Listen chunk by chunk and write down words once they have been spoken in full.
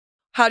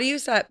How do you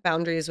set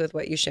boundaries with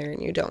what you share and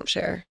you don't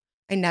share?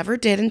 I never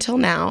did until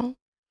now.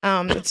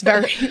 It's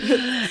very...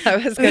 I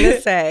was going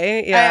to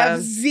say, yeah.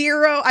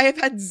 I have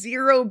had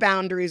zero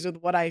boundaries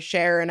with what I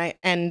share.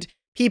 And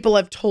people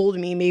have told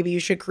me maybe you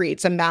should create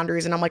some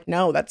boundaries. And I'm like,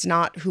 no, that's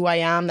not who I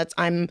am.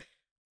 I'm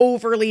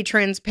overly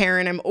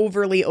transparent. I'm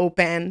overly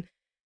open.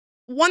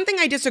 One thing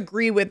I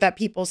disagree with that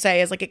people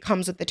say is like it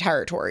comes with the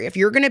territory. If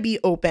you're going to be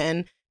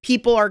open,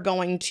 people are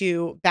going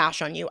to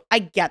bash on you. I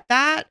get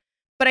that,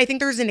 but I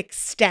think there's an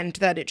extent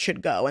that it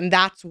should go. And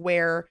that's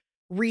where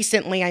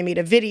recently I made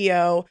a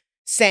video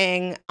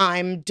saying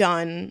I'm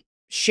done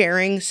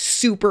sharing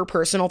super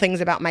personal things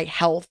about my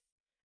health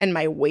and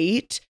my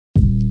weight.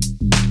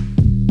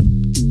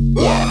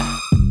 Yeah.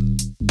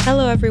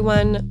 Hello,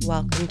 everyone.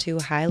 Welcome to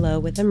High Low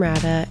with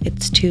Emrata.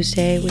 It's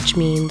Tuesday, which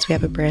means we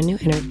have a brand new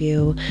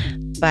interview.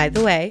 By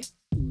the way,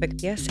 quick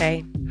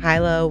PSA, High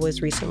Low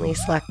was recently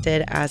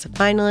selected as a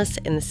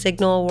finalist in the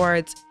Signal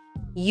Awards.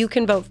 You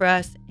can vote for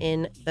us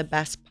in the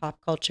Best Pop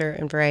Culture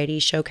and Variety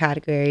Show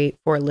category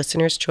for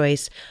Listener's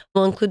Choice.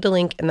 We'll include the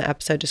link in the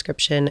episode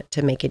description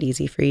to make it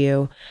easy for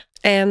you.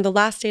 And the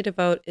last day to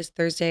vote is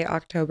Thursday,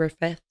 October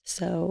 5th,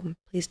 so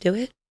please do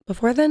it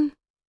before then.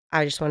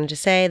 I just wanted to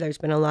say there's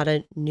been a lot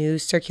of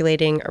news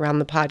circulating around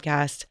the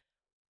podcast.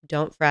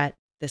 Don't fret.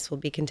 This will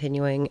be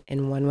continuing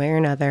in one way or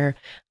another.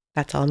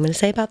 That's all I'm going to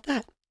say about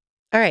that.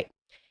 All right.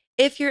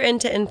 If you're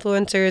into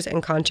influencers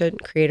and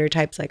content creator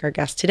types like our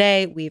guest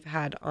today, we've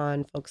had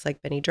on folks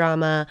like Benny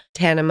Drama,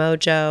 Tana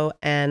Mojo,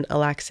 and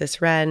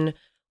Alexis Wren.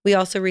 We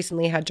also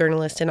recently had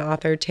journalist and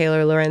author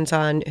Taylor Lorenz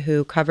on,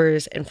 who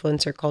covers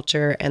influencer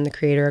culture and the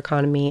creator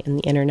economy and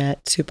the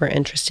internet. Super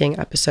interesting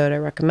episode I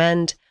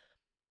recommend.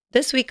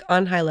 This week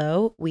on High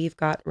Low, we've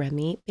got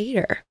Remi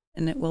Bader,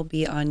 and it will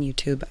be on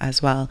YouTube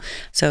as well.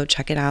 So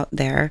check it out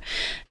there.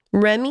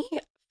 Remi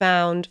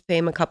found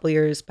fame a couple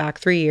years back,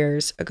 3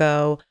 years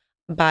ago,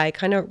 by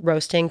kind of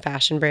roasting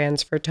fashion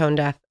brands for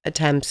tone-deaf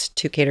attempts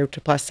to cater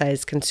to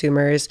plus-size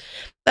consumers,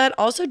 but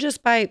also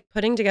just by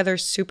putting together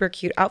super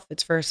cute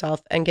outfits for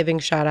herself and giving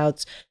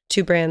shout-outs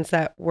to brands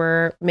that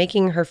were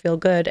making her feel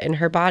good in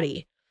her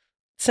body.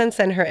 Since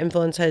then, her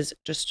influence has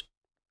just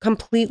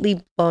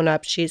completely blown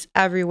up. She's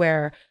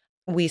everywhere.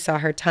 We saw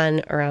her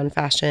ton around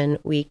Fashion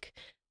Week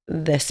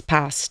this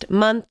past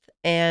month,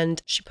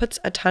 and she puts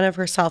a ton of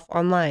herself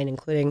online,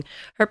 including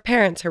her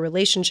parents, her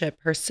relationship,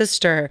 her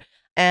sister.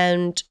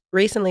 And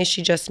recently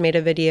she just made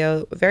a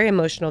video, a very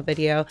emotional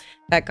video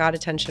that got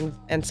attention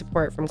and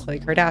support from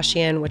Khloe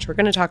Kardashian, which we're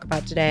going to talk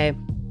about today.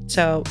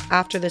 So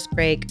after this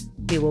break,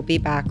 we will be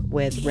back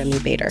with Remi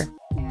Bader.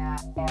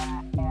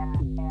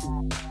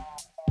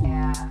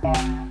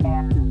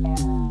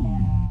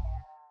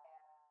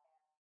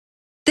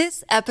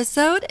 This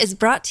episode is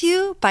brought to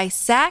you by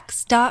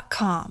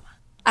Saks.com.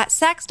 At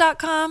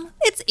Saks.com,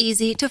 it's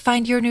easy to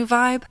find your new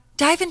vibe.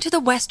 Dive into the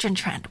Western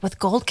trend with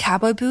gold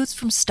cowboy boots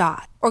from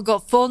Stott, or go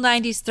full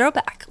 90s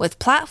throwback with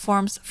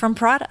platforms from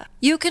Prada.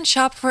 You can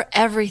shop for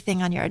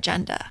everything on your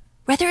agenda,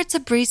 whether it's a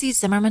breezy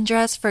Zimmermann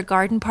dress for a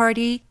garden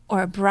party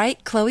or a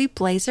bright Chloe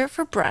blazer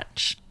for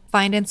brunch.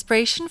 Find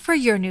inspiration for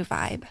your new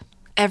vibe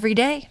every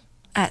day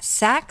at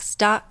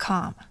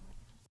Saks.com.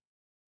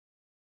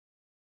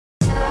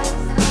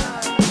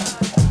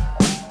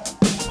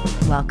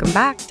 Welcome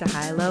back to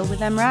High Low with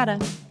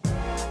Emrata.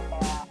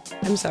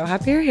 I'm so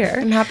happy you're here.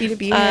 I'm happy to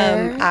be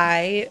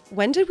here.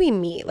 When did we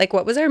meet? Like,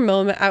 what was our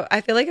moment? I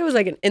feel like it was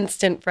like an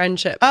instant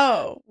friendship.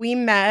 Oh, we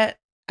met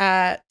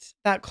at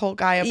that Cult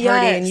Gaia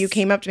party, and you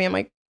came up to me. I'm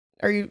like,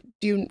 how do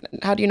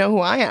you know who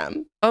I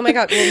am? Oh my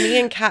God. Well, me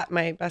and Kat,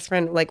 my best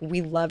friend, like,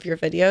 we love your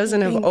videos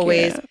and have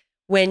always,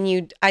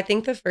 I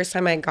think the first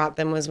time I got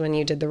them was when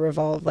you did the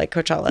Revolve, like,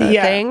 Coachella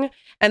thing.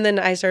 And then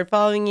I started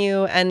following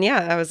you, and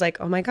I was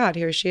like, oh my God,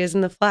 here she is in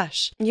the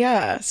flesh.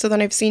 Yeah. So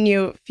then I've seen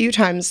you a few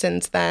times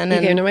since then. You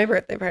came to my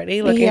birthday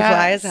party looking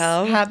fly as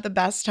hell. Had the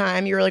best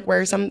time. You were like,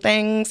 wear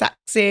something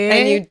sexy.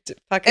 And you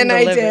fucking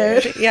delivered. I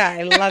did. Yeah,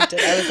 I loved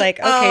it. I was like,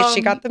 okay, she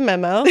got the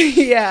memo.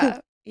 Yeah.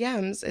 Yeah.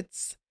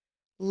 It's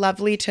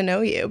lovely to know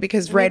you,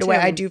 because right away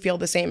I do feel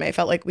the same. I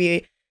felt like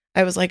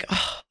I was like,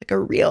 oh, like a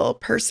real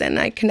person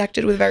I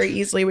connected with very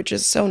easily, which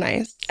is so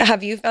nice.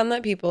 Have you found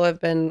that people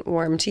have been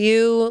warm to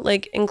you,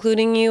 like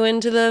including you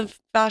into the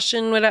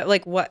fashion?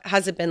 What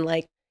has it been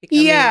like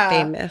becoming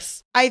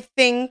famous? I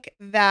think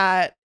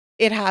that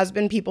it has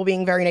been people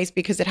being very nice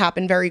because it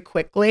happened very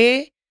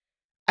quickly.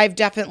 I've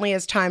definitely,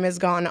 as time has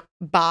gone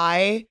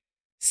by,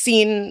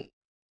 seen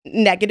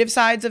negative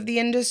sides of the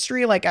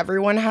industry like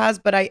everyone has,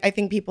 but I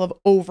think people have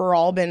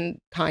overall been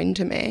kind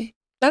to me.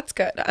 That's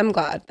good. I'm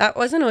glad. That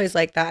wasn't always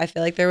like that. I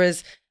feel like there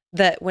was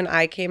that when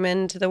I came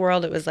into the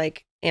world, it was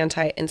like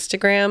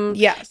anti-Instagram.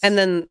 Yes. And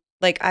then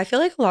like, I feel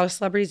like a lot of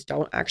celebrities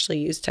don't actually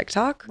use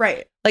TikTok.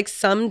 Right. Like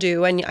some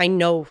do. And I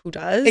know who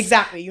does.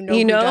 Exactly. You know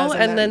who does.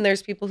 And then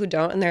there's people who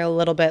don't. And they're a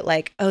little bit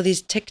like, oh,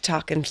 these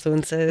TikTok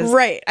influences.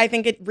 Right. I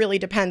think it really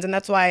depends. And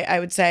that's why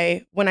I would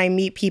say when I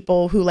meet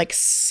people who like,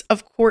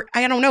 of course,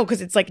 I don't know.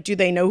 Because it's like, do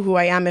they know who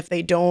I am? If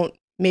they don't,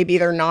 maybe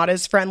they're not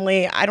as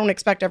friendly. I don't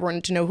expect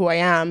everyone to know who I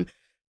am.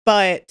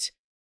 But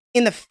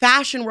in the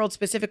fashion world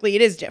specifically,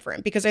 it is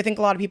different because I think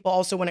a lot of people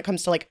also, when it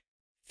comes to like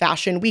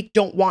fashion week,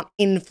 don't want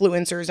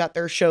influencers at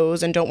their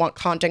shows and don't want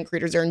content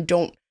creators there and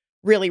don't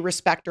really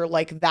respect or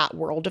like that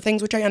world of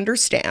things, which I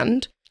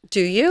understand.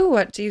 Do you?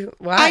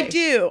 Why?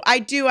 I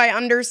do. I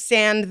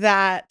understand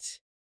that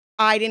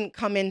I didn't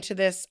come into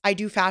this. I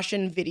do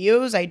fashion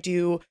videos. I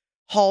do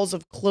hauls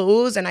of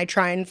clothes and I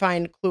try and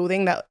find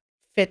clothing that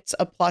fits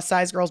a plus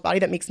size girl's body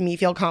that makes me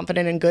feel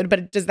confident and good.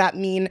 But does that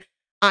mean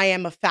I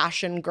am a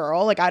fashion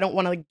girl? Like, I don't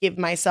want to like, give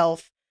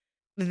myself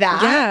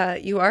that. Yeah,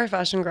 you are a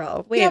fashion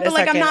girl. Wait, yeah, but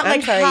like, second. I'm not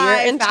like sorry,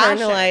 high you're fashion.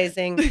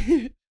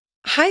 internalizing.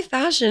 High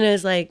fashion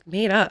is like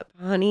made up,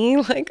 honey.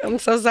 Like, I'm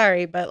so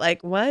sorry, but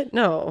like, what?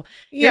 No,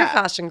 you're a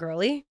fashion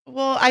girly.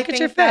 Well, I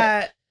think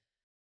that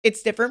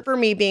it's different for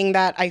me, being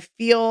that I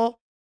feel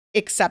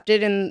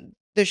accepted in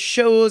the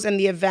shows and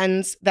the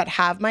events that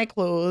have my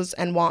clothes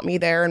and want me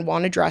there and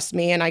want to dress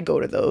me, and I go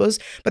to those,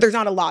 but there's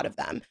not a lot of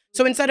them.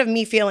 So instead of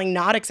me feeling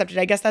not accepted,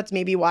 I guess that's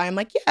maybe why I'm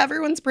like, yeah,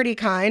 everyone's pretty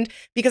kind,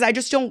 because I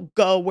just don't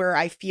go where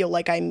I feel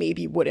like I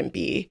maybe wouldn't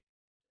be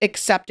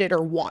accepted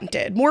or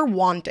wanted, more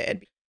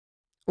wanted.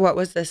 What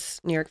was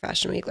this New York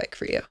Fashion Week like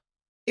for you?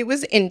 It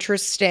was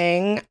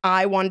interesting.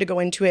 I wanted to go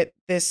into it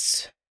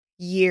this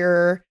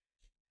year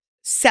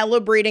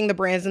celebrating the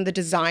brands and the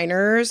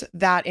designers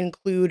that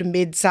include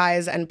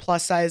mid-size and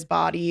plus-size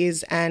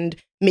bodies and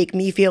make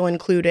me feel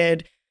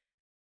included.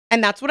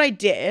 And that's what I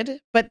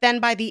did. But then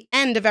by the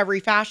end of every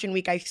fashion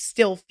week, I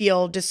still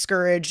feel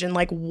discouraged and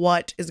like,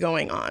 what is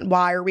going on?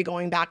 Why are we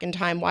going back in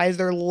time? Why is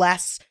there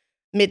less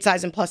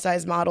mid-size and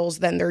plus-size models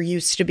than there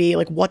used to be?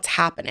 Like, what's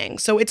happening?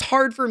 So it's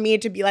hard for me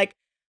to be like,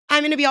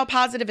 I'm going to be all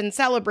positive and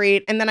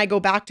celebrate. And then I go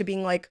back to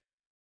being like,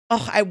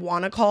 oh, I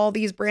want to call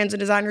these brands and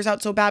designers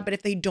out so bad, but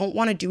if they don't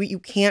want to do it, you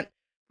can't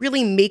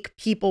really make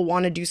people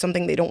want to do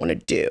something they don't want to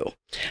do.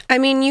 I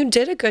mean, you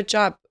did a good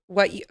job.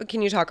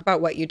 Can you talk about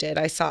what you did?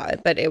 I saw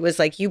it, but it was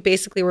like you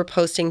basically were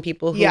posting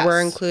people who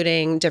were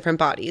including different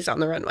bodies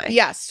on the runway.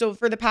 Yes. So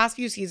for the past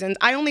few seasons,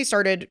 I only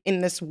started in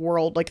this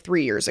world like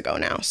 3 years ago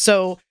now.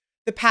 So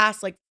the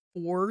past like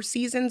 4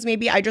 seasons,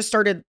 maybe, I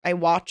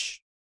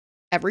watch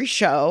every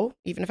show,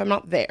 even if I'm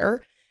not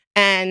there.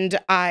 And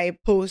I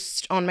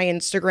post on my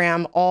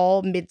Instagram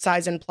all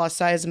mid-size and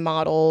plus-size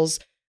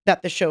models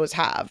that the shows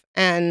have.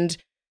 And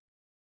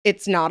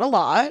it's not a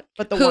lot,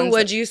 but the ones Who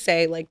would you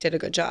say like did a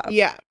good job?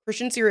 Yeah.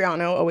 Christian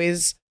Siriano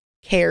always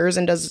cares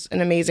and does an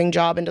amazing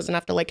job and doesn't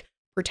have to like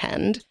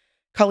pretend.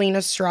 Colleen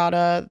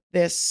Estrada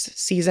this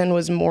season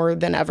was more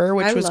than ever,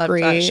 which was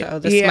great. That show.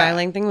 The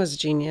smiling thing was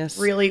genius.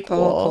 Really cool.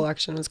 The whole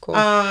collection was cool.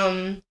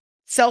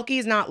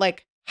 Selkie's not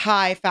like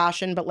high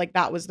fashion, but like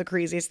that was the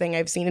craziest thing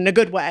I've seen in a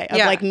good way of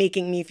like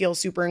making me feel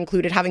super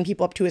included, having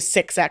people up to a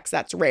 6X,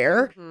 that's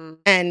rare. Mm-hmm.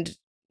 And,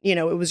 you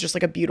know, it was just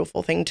like a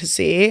beautiful thing to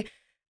see.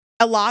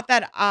 A lot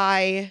that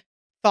I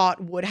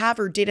thought would have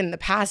or did in the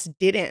past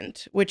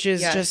didn't, which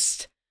is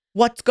just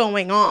what's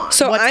going on.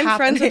 So I'm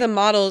friends with the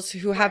models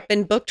who have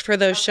been booked for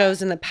those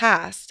shows in the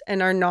past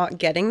and are not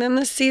getting them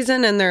this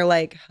season. And they're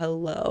like,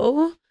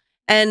 hello?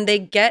 And they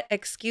get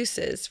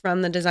excuses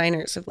from the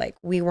designers of like,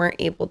 we weren't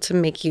able to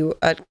make you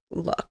a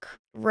look.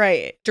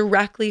 Right.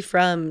 Directly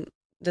from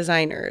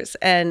designers.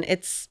 And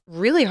it's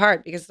really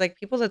hard because like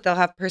people that they'll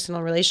have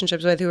personal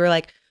relationships with who are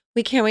like,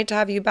 we can't wait to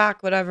have you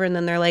back, whatever. And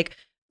then they're like,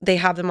 they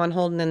have them on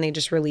hold and then they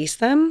just release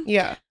them.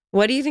 Yeah.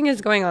 What do you think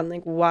is going on?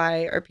 Like,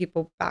 why are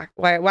people back?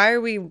 Why are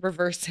we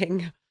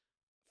reversing?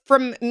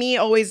 From me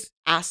always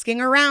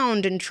asking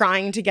around and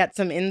trying to get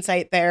some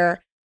insight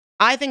there,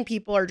 I think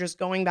people are just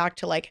going back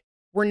to like,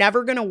 we're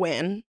never going to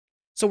win,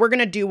 so we're going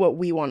to do what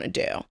we want to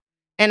do.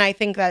 And I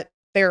think that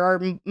there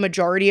are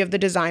majority of the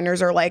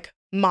designers are like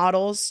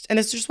models, and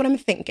this is just what I'm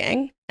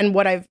thinking and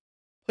what I've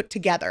put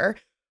together.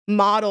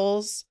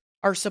 Models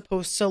are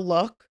supposed to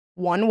look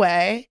one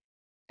way,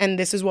 and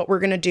this is what we're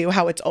going to do,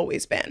 how it's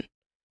always been.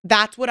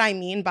 That's what I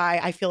mean by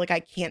I feel like I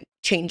can't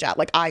change that.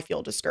 Like, I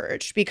feel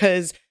discouraged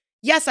because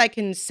yes, I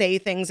can say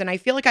things and I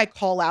feel like I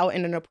call out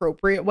in an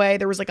appropriate way.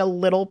 There was like a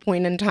little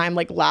point in time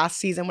like last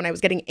season when I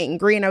was getting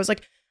angry and I was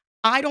like,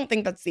 I don't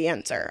think that's the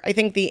answer. I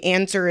think the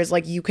answer is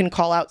like you can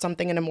call out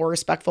something in a more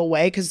respectful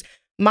way, because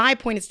my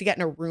point is to get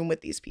in a room with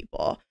these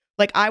people.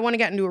 Like, I want to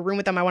get into a room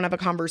with them. I want to have a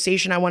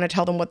conversation. I want to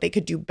tell them what they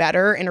could do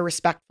better in a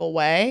respectful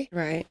way.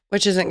 Right.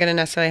 Which isn't going to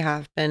necessarily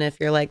happen if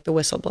you're like the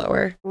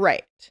whistleblower.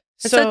 Right.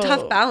 It's a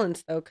tough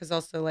balance though, because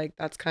also like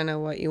that's kind of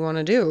what you want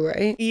to do,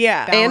 right?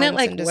 Yeah. And it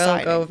like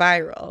will go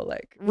viral.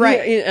 Like,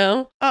 right. You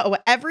know? Oh,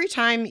 every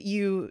time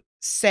you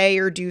say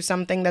or do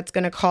something that's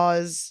going to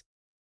cause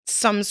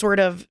some sort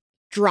of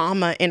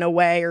drama in a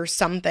way or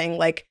something,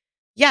 like,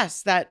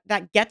 yes, that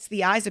gets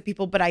the eyes of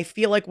people, but I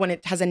feel like when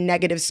it has a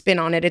negative spin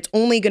on it, it's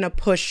only going to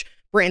push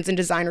brands and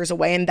designers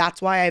away, and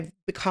that's why I've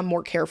become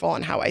more careful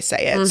on how I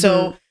say it. Mm-hmm.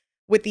 So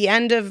with the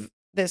end of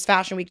this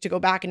fashion week, to go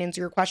back and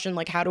answer your question,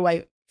 like, how do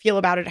I feel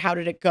about it? How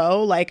did it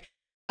go? Like,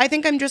 I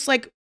think I'm just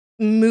like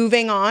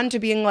moving on to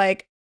being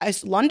like,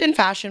 London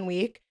Fashion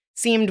Week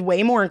seemed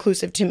way more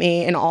inclusive to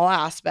me in all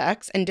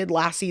aspects, and did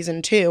last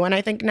season too. And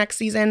I think next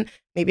season,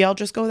 maybe I'll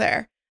just go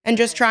there and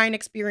just try and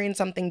experience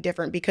something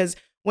different, because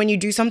when you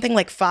do something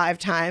like 5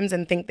 times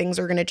and think things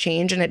are going to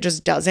change and it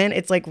just doesn't,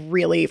 it's like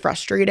really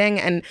frustrating.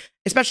 And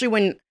especially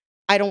when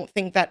I don't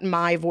think that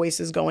my voice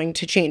is going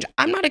to change.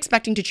 I'm not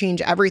expecting to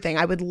change everything.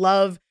 I would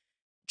love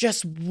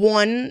just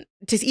to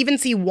even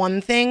see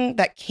one thing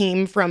that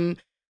came from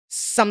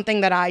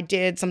something that I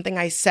did, something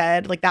I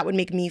said, like that would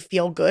make me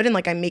feel good and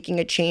like I'm making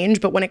a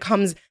change. But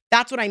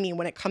that's what I mean.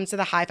 When it comes to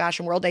the high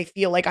fashion world, I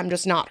feel like I'm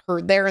just not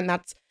heard there. And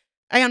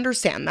I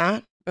understand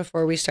that.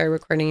 Before we started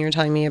recording, you were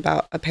telling me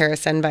about a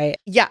Paris invite.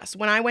 Yes.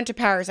 When I went to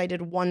Paris, I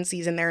did 1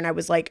 season there and I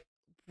was like,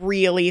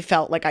 really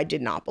felt like I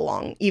did not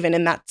belong even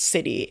in that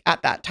city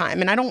at that time.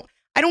 And I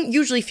don't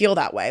usually feel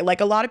that way. Like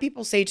a lot of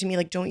people say to me,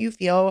 like, don't you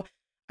feel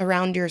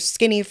around your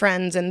skinny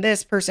friends and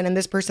this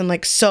person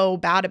like so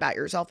bad about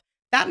yourself?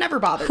 That never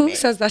bothered me. Who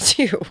says that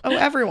to you? Oh,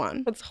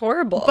 everyone. That's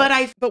horrible.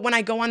 But when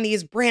I go on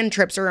these brand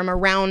trips or I'm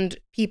around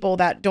people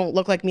that don't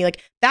look like me, like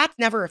that's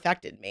never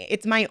affected me.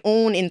 It's my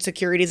own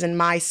insecurities in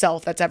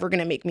myself that's ever going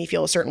to make me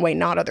feel a certain way,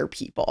 not other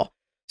people.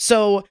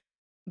 So,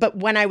 but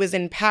when I was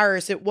in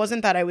Paris, it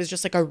wasn't that I was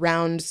just like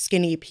around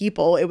skinny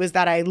people. It was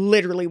that I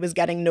literally was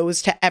getting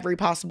no's to every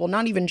possible,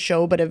 not even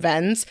show, but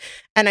events.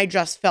 And I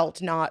just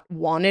felt not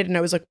wanted. And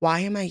I was like,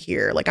 why am I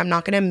here? Like, I'm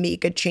not going to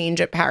make a change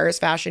at Paris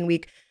Fashion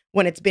Week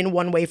when it's been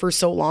one way for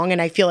so long.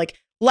 And I feel like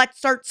let's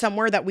start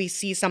somewhere that we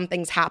see some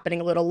things happening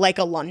a little, like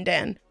a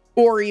London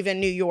or even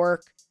New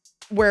York,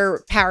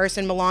 where Paris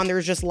and Milan,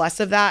 there's just less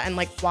of that. And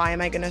like, why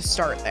am I going to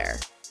start there?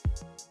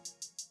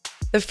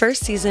 The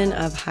first season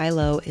of High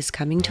Low is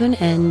coming to an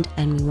end,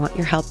 and we want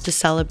your help to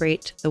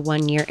celebrate the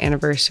 1-year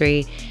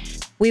anniversary.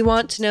 We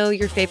want to know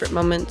your favorite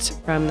moments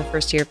from the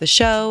first year of the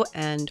show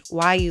and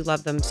why you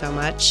love them so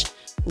much.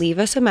 Leave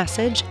us a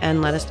message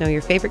and let us know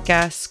your favorite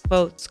guests,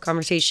 quotes,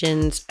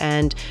 conversations,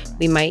 and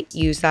we might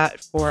use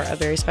that for a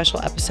very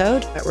special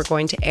episode that we're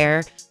going to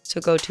air. So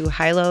go to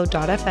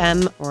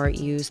highlow.fm or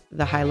use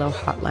the High Low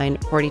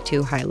hotline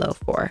 42 High Low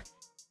 4.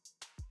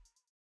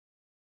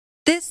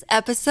 This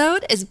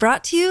episode is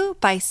brought to you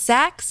by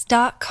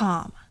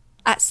Sax.com.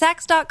 At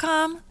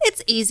Sax.com,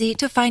 it's easy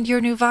to find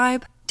your new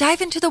vibe.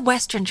 Dive into the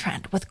Western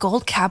trend with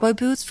gold cowboy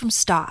boots from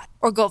Stott,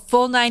 or go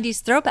full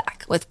 90s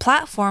throwback with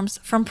platforms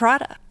from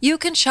Prada. You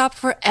can shop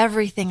for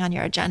everything on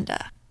your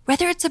agenda,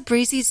 whether it's a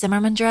breezy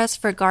Zimmermann dress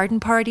for a garden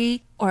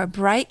party or a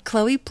bright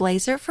Chloe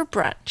blazer for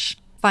brunch.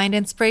 Find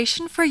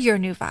inspiration for your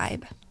new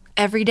vibe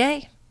every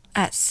day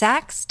at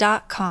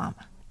Sax.com.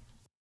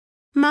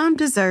 Mom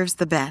deserves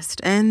the best,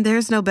 and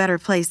there's no better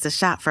place to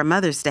shop for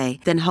Mother's Day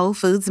than Whole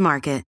Foods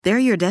Market. They're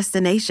your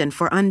destination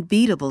for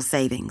unbeatable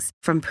savings,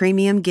 from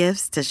premium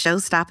gifts to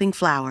show-stopping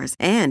flowers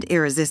and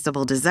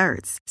irresistible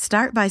desserts.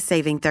 Start by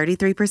saving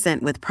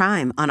 33% with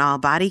Prime on all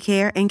body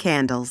care and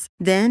candles.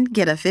 Then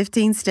get a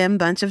 15-stem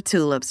bunch of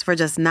tulips for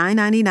just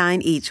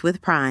 $9.99 each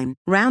with Prime.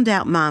 Round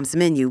out Mom's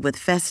menu with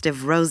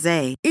festive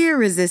rosé,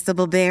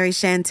 irresistible berry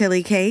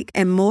chantilly cake,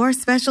 and more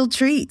special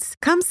treats.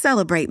 Come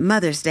celebrate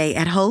Mother's Day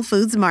at Whole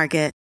Foods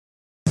Market.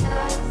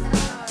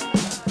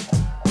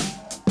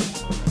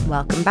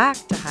 Welcome back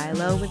to High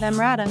Low with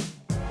Emrata.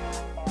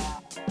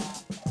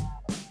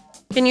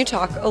 Can you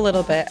talk a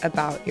little bit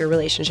about your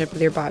relationship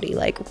with your body?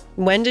 Like,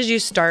 when did you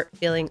start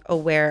feeling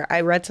aware? I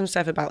read some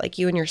stuff about like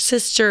you and your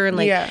sister and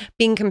like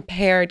being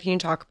compared. Can you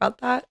talk about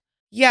that?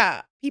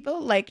 Yeah.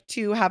 People like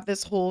to have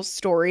this whole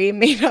story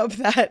made up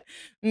that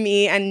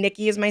me and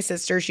Nikki is my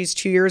sister. She's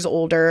 2 years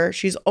older.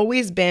 She's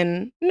always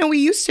been, we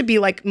used to be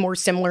like more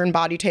similar in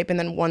body type. And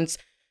then once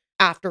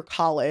after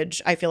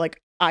college, I feel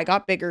like I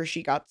got bigger,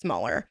 she got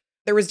smaller.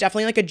 There was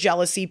definitely like a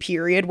jealousy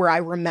period where I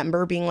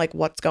remember being like,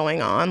 what's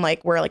going on?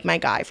 Like where like my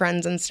guy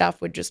friends and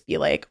stuff would just be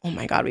like, oh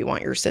my God, we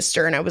want your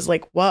sister. And I was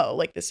like, whoa,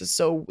 like this is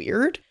so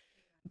weird.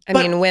 I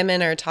mean,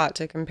 women are taught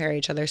to compare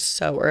each other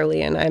so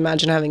early. And I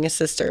imagine having a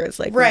sister is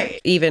like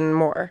even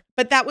more.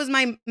 But that was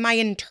my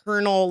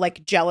internal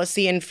like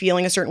jealousy and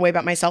feeling a certain way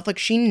about myself. Like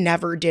she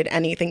never did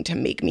anything to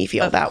make me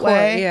feel that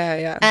way.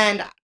 Yeah.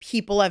 And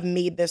people have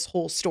made this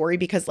whole story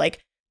because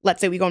like, let's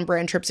say we go on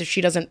brand trips. If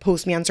she doesn't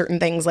post me on certain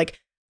things, like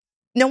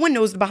no one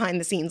knows the behind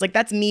the scenes. Like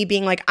that's me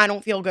being like, I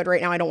don't feel good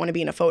right now. I don't want to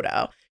be in a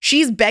photo.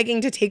 She's begging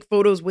to take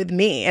photos with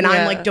me. And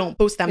I'm like, don't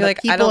post them. You're like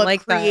I people don't have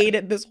like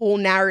created this whole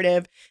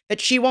narrative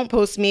that she won't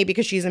post me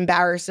because she's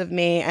embarrassed of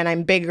me and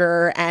I'm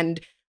bigger.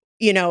 And,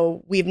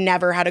 we've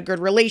never had a good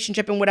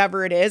relationship and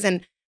whatever it is.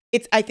 And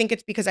I think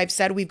it's because I've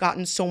said we've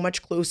gotten so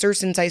much closer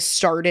since I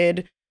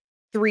started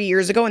 3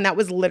 years ago. And that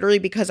was literally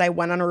because I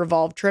went on a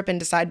Revolve trip and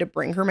decided to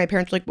bring her. My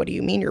parents were like, what do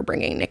you mean you're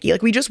bringing Nikki?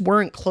 Like we just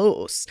weren't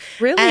close.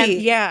 Really? And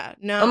yeah,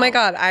 no. Oh my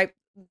God.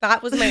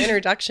 That was my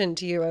introduction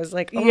to you. I was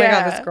like, oh my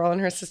God, this girl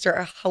and her sister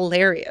are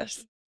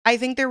hilarious. I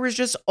think there was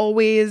just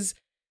always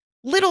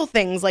little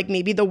things like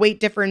maybe the weight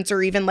difference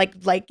or even like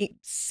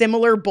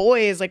similar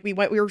boys. Like we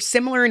were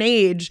similar in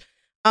age.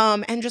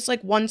 And just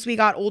like once we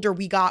got older,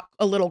 we got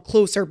a little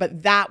closer.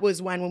 But that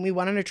was when we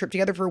went on a trip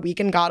together for a week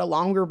and got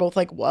along, we were both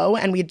like, whoa,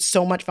 and we had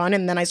so much fun.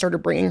 And then I started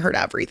bringing her to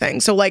everything.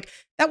 So like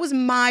that was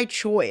my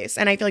choice.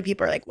 And I feel like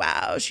people are like,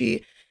 wow,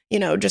 she,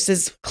 just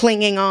is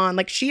clinging on.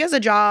 Like she has a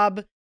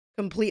job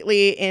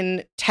completely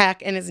in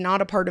tech and is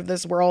not a part of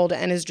this world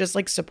and is just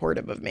like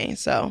supportive of me.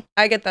 So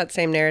I get that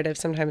same narrative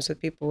sometimes with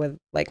people with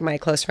like my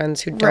close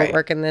friends who don't Right.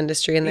 work in the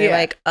industry, and they're Yeah.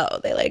 like, oh,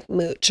 they like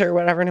mooch or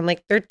whatever. And I'm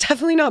like, they're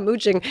definitely not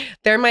mooching.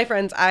 They're my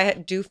friends. I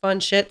do fun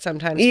shit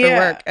sometimes for Yeah.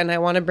 work, and I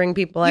want to bring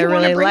people I you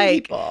want to really bring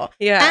like. people.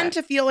 Yeah. And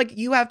to feel like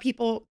you have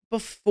people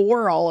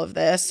before all of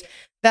this,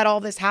 that all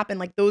this happened.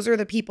 Like those are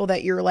the people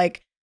that you're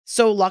like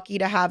so lucky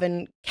to have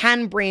and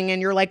can bring.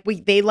 And you're like,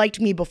 they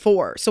liked me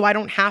before. So I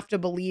don't have to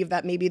believe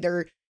that maybe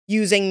they're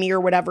using me or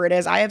whatever it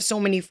is. I have so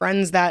many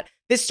friends that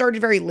this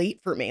started very late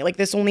for me. Like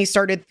this only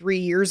started 3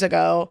 years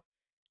ago.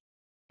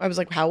 I was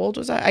like, how old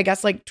was I? I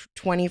guess like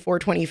 24,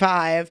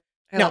 25.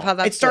 I love how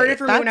it started late.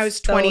 for me when I was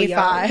That's so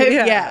young. 25.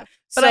 Yeah.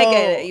 But I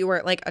get it. So- You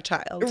weren't like a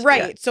child.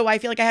 Right. Yeah. So I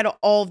feel like I had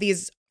all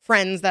these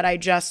friends that I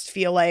just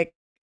feel like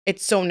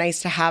it's so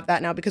nice to have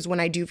that now, because when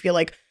I do feel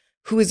like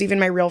who is even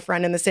my real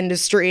friend in this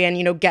industry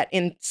and, get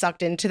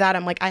sucked into that,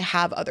 I'm like, I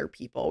have other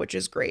people, which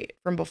is great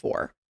from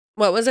before.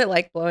 What was it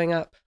like blowing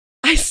up?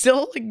 I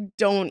still like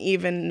don't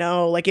even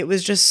know. Like it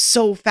was just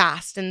so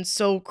fast and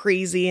so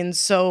crazy and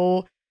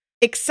so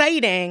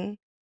exciting,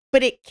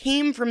 but it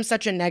came from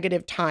such a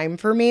negative time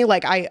for me.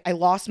 Like I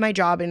lost my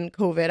job in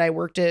COVID. I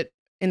worked in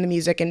the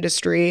music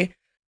industry.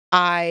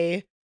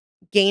 I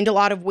gained a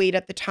lot of weight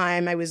at the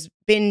time. I was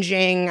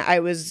binging. I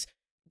was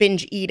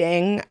binge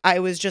eating. I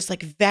was just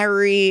like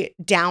very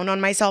down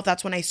on myself.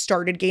 That's when I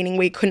started gaining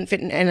weight, couldn't fit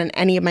in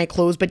any of my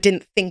clothes, but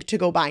didn't think to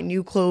go buy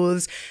new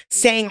clothes,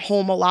 staying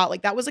home a lot.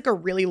 Like that was like a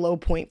really low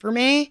point for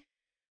me.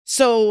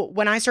 So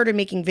when I started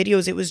making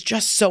videos, it was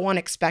just so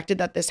unexpected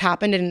that this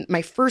happened. And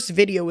my first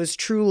video was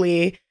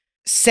truly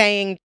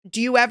saying,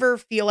 do you ever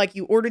feel like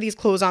you order these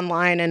clothes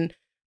online and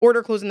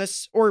order clothes in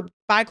this or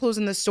buy clothes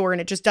in the store and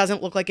it just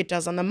doesn't look like it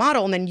does on the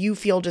model, and then you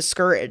feel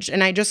discouraged?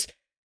 And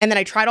then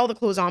I tried all the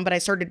clothes on, but I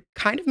started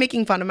kind of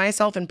making fun of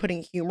myself and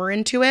putting humor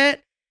into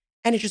it,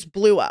 and it just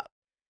blew up.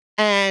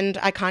 And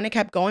I kind of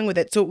kept going with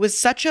it. So it was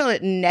such a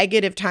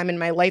negative time in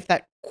my life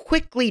that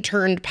quickly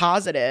turned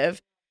positive.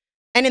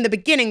 And in the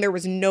beginning, there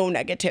was no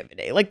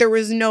negativity. Like there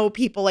was no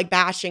people like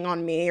bashing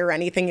on me or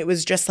anything. It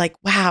was just like,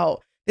 wow,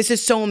 this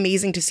is so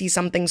amazing to see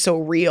something so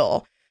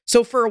real.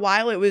 So for a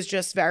while, it was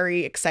just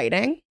very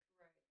exciting.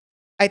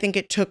 I think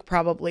it took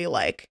probably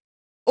like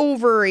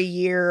over a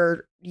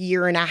year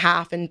and a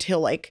half until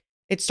like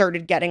it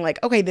started getting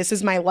like, okay, this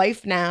is my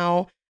life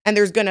now. And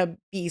there's going to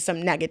be some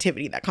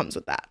negativity that comes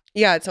with that.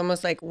 Yeah, it's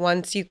almost like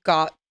once you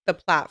got the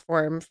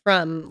platform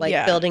from like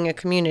Yeah. building a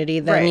community,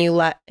 then Right. you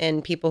let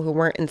in people who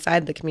weren't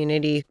inside the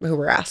community who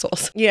were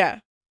assholes. Yeah.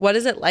 What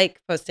is it like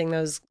posting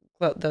those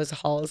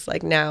hauls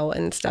like now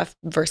and stuff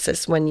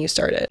versus when you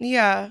started?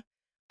 Yeah.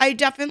 I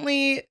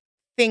definitely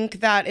think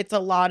that it's a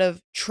lot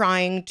of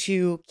trying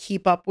to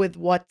keep up with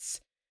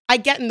I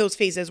get in those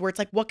phases where it's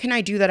like, what can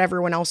I do that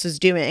everyone else is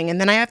doing? And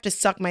then I have to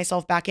suck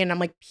myself back in. I'm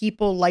like,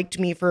 people liked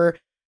me for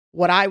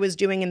what I was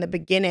doing in the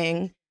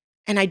beginning,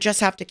 and I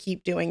just have to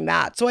keep doing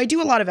that. So I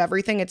do a lot of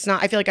everything. It's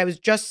not, I feel like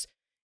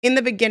in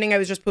the beginning, I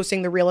was just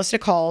posting the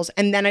realistic hauls.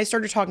 And then I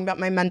started talking about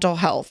my mental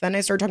health. Then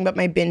I started talking about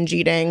my binge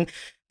eating.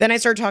 Then I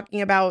started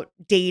talking about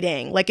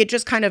dating. Like it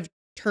just kind of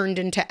turned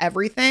into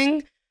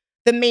everything.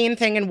 The main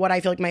thing and what I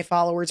feel like my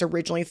followers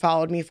originally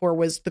followed me for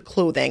was the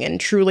clothing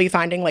and truly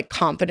finding like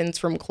confidence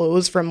from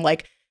clothes, from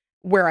like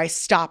where I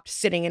stopped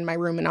sitting in my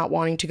room and not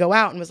wanting to go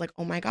out and was like,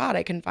 oh my God,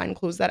 I can find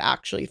clothes that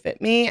actually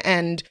fit me.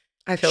 And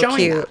I feel showing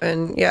cute. that.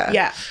 And yeah.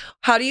 Yeah.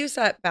 How do you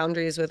set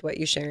boundaries with what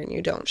you share and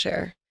you don't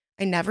share?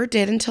 I never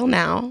did until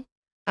now.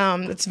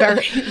 It's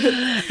very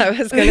I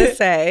was gonna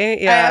say,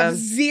 yeah.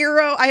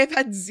 I have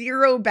had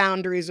zero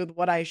boundaries with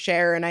what I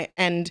share,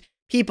 and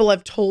people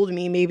have told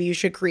me maybe you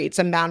should create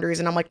some boundaries,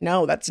 and I'm like,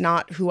 no, that's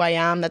not who I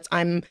am.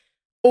 I'm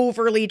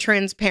overly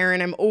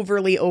transparent, I'm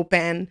overly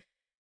open.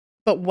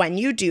 But when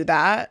you do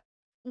that,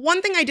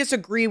 one thing I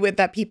disagree with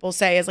that people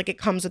say is like it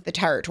comes with the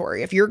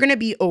territory. If you're going to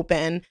be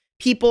open,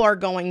 people are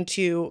going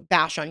to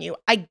bash on you.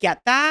 I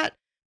get that,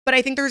 but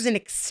I think there's an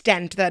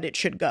extent that it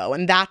should go.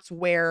 And that's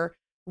where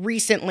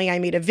recently I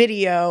made a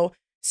video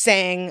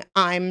saying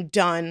I'm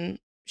done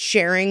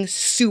sharing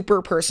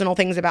super personal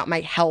things about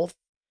my health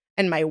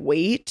and my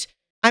weight.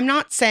 I'm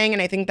not saying,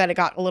 and I think that it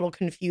got a little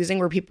confusing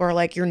where people are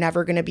like, you're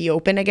never going to be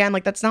open again.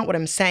 Like, that's not what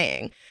I'm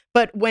saying.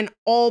 But when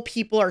all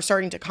people are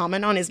starting to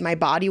comment on is my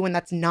body, when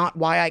that's not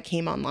why I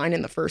came online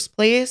in the first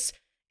place,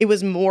 it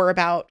was more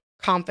about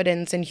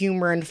confidence and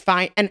humor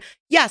and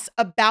yes,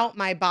 about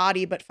my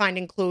body, but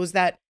finding clothes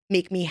that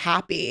make me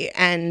happy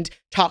and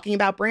talking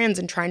about brands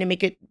and trying to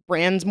make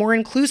brands more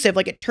inclusive.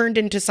 Like, it turned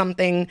into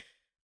something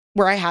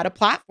where I had a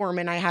platform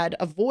and I had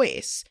a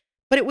voice,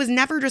 but it was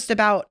never just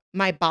about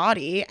my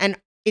body. And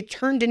it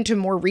turned into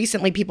more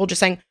recently people just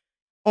saying,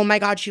 oh my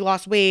God, she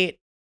lost weight.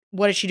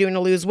 What is she doing to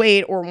lose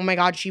weight? Or, oh my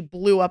God, she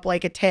blew up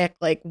like a tick.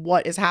 Like,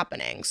 what is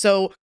happening?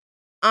 So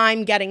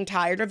I'm getting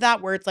tired of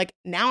that, where it's like,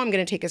 now I'm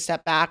going to take a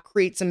step back,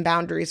 create some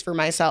boundaries for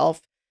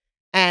myself,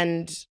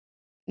 and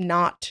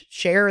not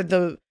share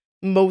the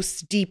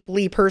most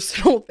deeply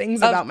personal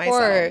things about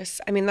myself. Of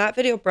course. I mean, that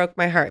video broke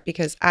my heart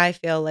because I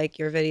feel like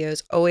your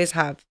videos always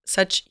have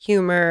such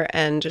humor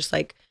and just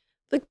like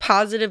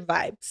positive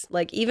vibes.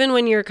 Like even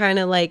when you're kind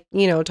of like,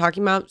 you know,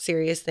 talking about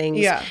serious things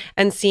Yeah.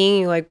 and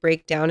seeing you like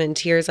break down in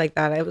tears like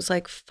that, I was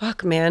like,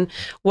 fuck, man,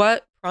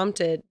 what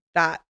prompted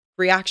that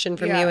reaction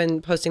from you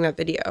and posting that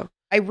video?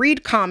 I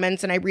read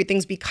comments and I read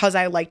things because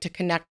I like to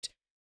connect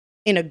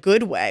in a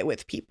good way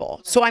with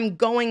people. So I'm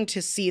going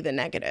to see the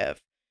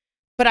negative.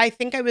 But I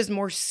think I was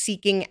more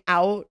seeking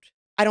out.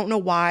 I don't know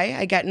why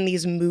I get in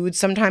these moods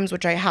sometimes,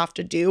 which I have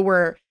to do,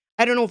 where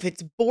I don't know if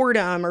it's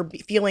boredom or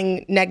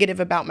feeling negative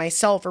about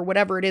myself or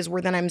whatever it is,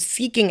 where then I'm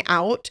seeking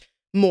out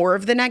more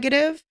of the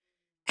negative.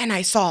 And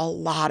I saw a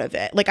lot of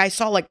it. Like I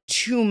saw like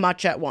too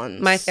much at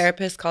once. My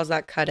therapist calls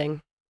that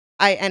cutting.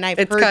 I've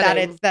heard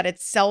cutting. that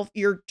it's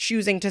you're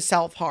choosing to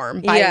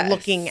self-harm by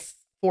looking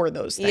for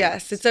those things.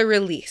 Yes, it's a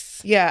release.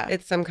 Yeah.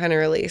 It's some kind of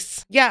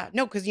release. Yeah,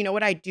 no, because you know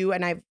what I do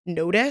and I've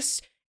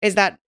noticed is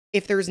that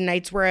if there's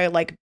nights where I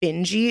like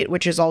binge eat,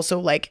 which is also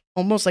like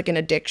almost like an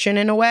addiction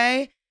in a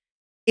way,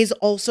 is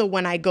also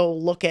when I go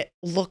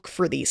look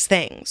for these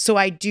things. So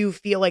I do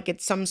feel like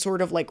it's some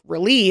sort of like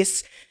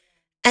release.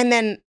 And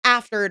then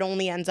after it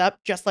only ends up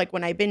just like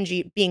when I binge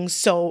eat, being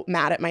so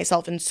mad at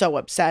myself and so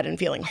upset and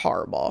feeling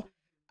horrible.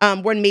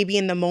 When maybe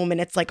in the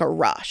moment it's like a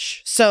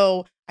rush.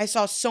 So I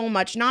saw so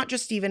much, not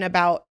just even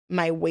about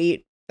my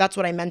weight. That's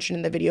what I mentioned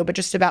in the video, but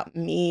just about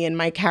me and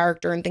my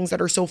character and things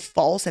that are so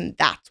false. And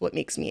that's what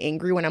makes me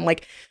angry when I'm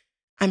like,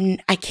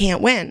 I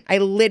can't win. I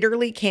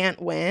literally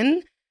can't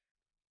win.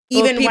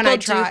 Even when I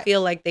try. People do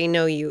feel like they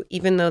know you,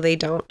 even though they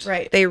don't.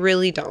 Right. They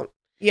really don't.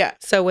 Yeah.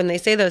 So when they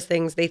say those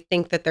things, they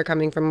think that they're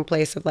coming from a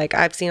place of like,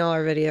 I've seen all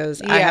our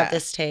videos. I have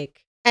this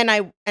take. And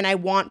I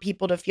want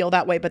people to feel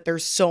that way, but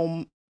there's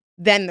so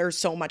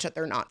much that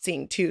they're not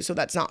seeing too. So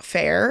that's not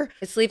fair.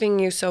 It's leaving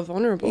you so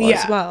vulnerable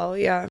as well.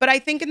 Yeah. But I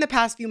think in the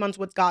past few months,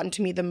 what's gotten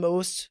to me the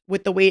most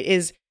with the weight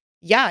is,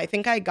 I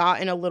think I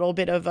got in a little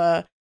bit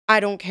of I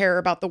don't care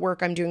about the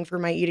work I'm doing for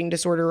my eating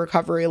disorder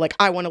recovery. Like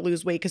I want to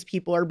lose weight because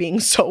people are being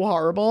so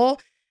horrible.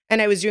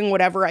 And I was doing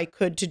whatever I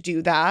could to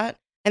do that.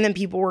 And then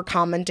people were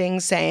commenting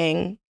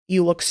saying,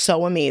 you look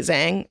so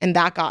amazing. And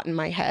that got in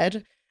my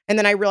head. And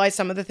then I realized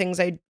some of the things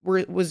I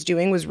was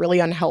doing was really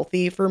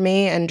unhealthy for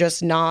me and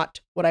just not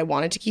what I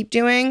wanted to keep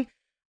doing.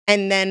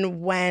 And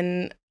then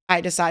when I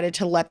decided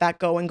to let that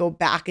go and go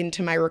back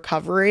into my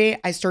recovery,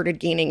 I started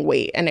gaining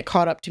weight and it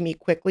caught up to me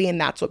quickly.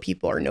 And that's what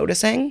people are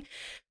noticing.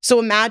 So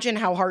imagine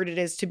how hard it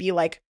is to be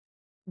like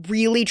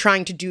really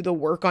trying to do the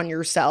work on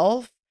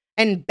yourself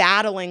and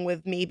battling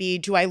with maybe,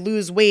 do I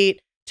lose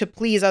weight to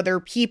please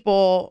other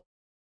people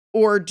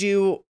or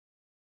do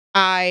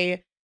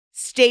I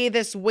stay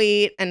this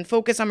weight and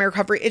focus on my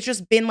recovery? It's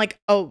just been like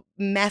a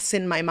mess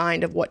in my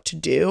mind of what to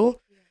do.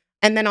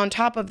 And then on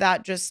top of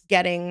that, just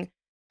getting,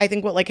 I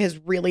think what like has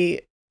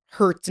really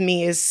hurts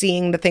me is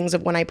seeing the things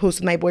of when I post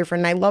with my boyfriend.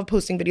 And I love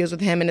posting videos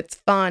with him and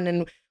it's fun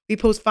and we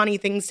post funny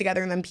things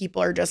together. And then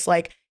people are just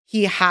like,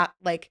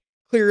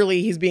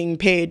 clearly he's being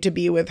paid to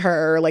be with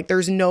her. Like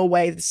there's no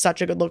way such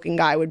a good looking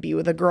guy would be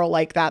with a girl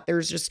like that.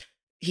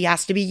 He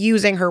has to be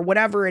using her,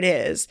 whatever it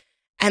is.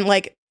 And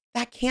like,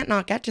 that can't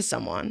not get to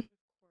someone.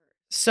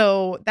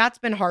 So that's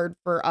been hard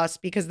for us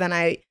because then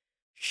I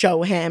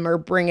show him or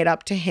bring it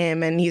up to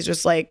him and he's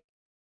just like,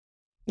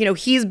 you know,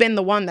 he's been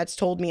the one that's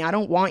told me, I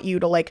don't want you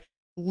to like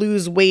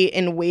lose weight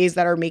in ways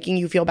that are making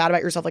you feel bad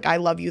about yourself. Like I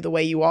love you the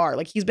way you are.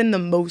 Like he's been the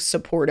most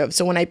supportive.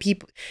 So when I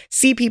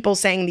see people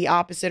saying the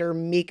opposite or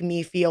make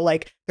me feel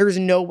like there's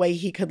no way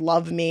he could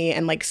love me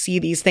and like see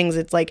these things,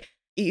 it's like,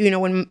 you know,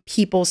 when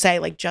people say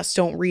like, just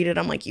don't read it,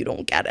 I'm like, you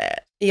don't get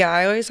it. Yeah,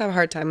 I always have a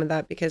hard time with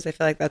that because I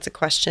feel like that's a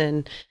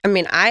question. I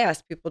mean, I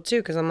ask people too,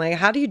 because I'm like,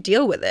 how do you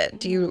deal with it?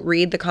 Do you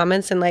read the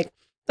comments? And like,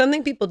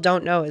 something people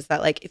don't know is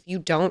that like, if you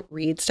don't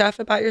read stuff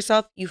about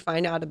yourself, you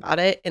find out about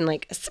it in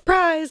like a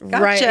surprise,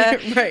 gotcha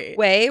right.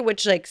 way,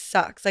 which like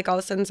sucks. Like all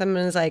of a sudden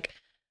someone is like,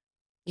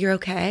 you're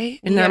okay?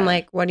 And I'm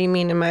like, what do you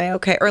mean, am I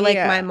okay? Or like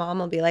my mom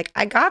will be like,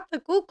 I got the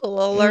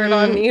Google alert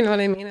on, you know what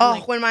I mean?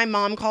 I'm when my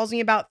mom calls me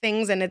about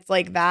things and it's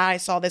like that, I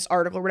saw this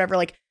article or whatever,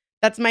 like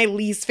that's my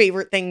least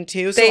favorite thing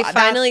too. So they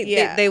finally,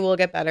 they will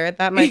get better at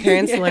that. My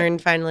parents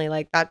learned finally,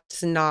 like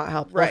that's not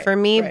helpful for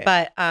me. Right.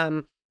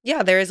 But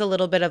yeah, there is a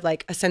little bit of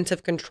like a sense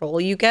of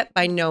control you get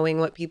by knowing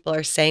what people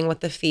are saying,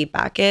 what the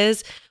feedback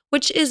is,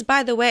 which is,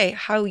 by the way,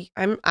 how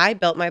I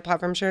built my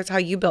platform. Sure, it's how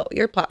you built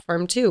your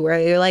platform too, where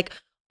you're like,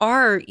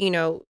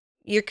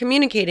 you're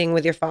communicating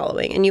with your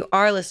following and you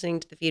are listening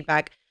to the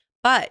feedback,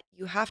 but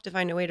you have to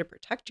find a way to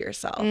protect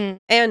yourself.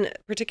 And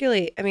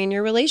particularly, I mean,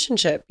 your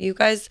relationship, you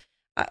guys,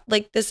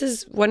 like this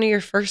is one of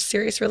your first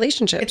serious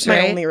relationships, it's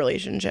my only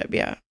relationship.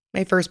 Yeah.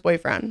 My first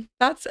boyfriend.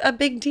 That's a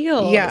big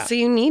deal. Yeah. So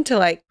you need to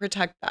like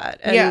protect that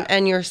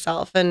and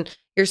yourself and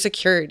your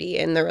security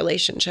in the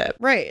relationship.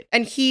 Right.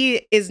 And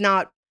he is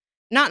not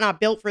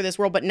built for this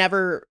world, but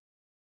never,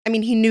 I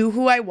mean, he knew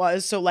who I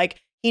was. So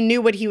like, he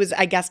knew what he was,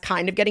 I guess,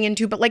 kind of getting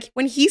into. But like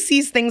when he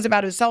sees things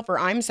about himself or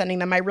I'm sending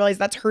them, I realize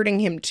that's hurting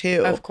him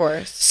too. Of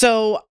course.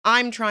 So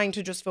I'm trying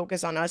to just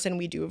focus on us, and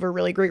we do have a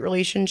really great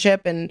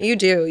relationship. And You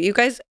do. You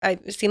guys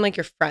seem like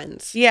you're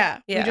friends. yeah,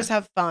 Yeah. we just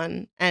have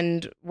fun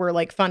and we're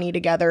like funny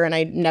together. And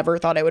I never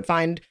thought I would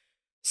find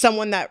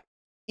someone that,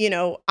 you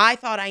know, I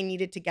thought I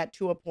needed to get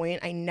to a point.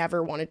 I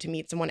never wanted to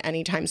meet someone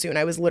anytime soon.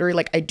 I was literally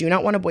like, I do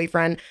not want a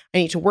boyfriend. I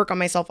need to work on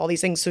myself, all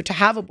these things. So to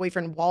have a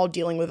boyfriend while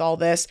dealing with all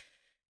this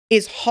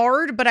is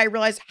hard, but I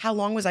realized, how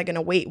long was I going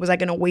to wait? Was I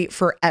going to wait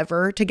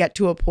forever to get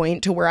to a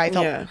point to where I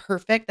felt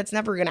perfect? That's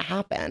never going to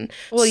happen.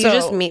 Well, you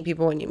just meet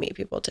people when you meet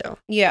people too.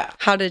 Yeah.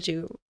 How did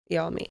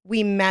y'all meet?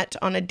 We met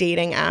on a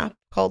dating app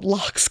called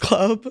Locks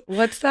Club.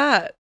 What's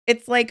that?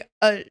 It's like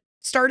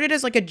started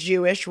as like a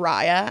Jewish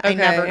Raya. I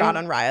never got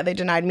on Raya. They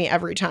denied me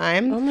every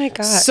time. Oh my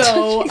God.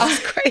 So Jesus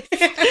Christ.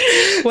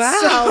 Wow.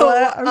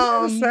 So,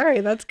 I'm so sorry.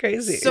 That's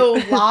crazy. So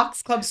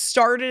Locks Club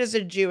started as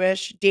a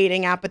Jewish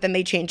dating app, but then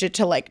they changed it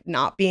to like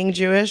not being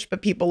Jewish.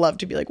 But people love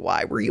to be like,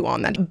 why were you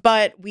on that?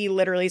 But we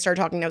literally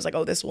started talking. And I was like,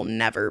 oh, this will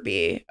never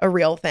be a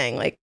real thing.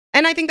 Like,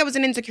 and I think that was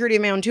an insecurity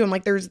of my own too. I'm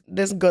like, there's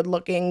this good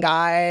looking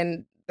guy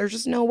and there's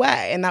just no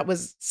way. And that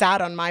was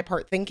sad on my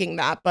part thinking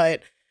that.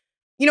 But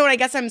you know what? I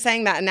guess I'm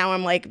saying that and now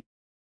I'm like,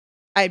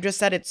 I just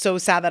said it's so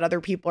sad that other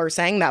people are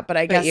saying that, but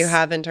I guess you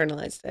have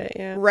internalized it,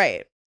 yeah.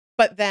 Right.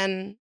 But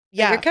then,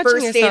 yeah,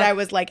 first date, I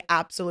was like,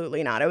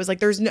 absolutely not. I was like,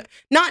 there's no,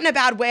 not in a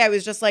bad way. I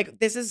was just like,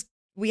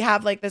 we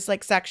have like this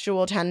like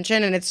sexual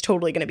tension and it's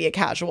totally going to be a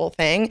casual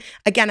thing.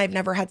 Again, I've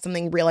never had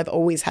something real. I've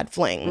always had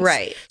flings.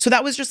 Right. So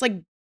that was just like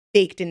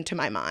baked into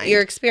my mind.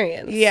 Your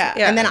experience. Yeah.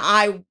 And then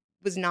I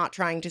was not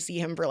trying to see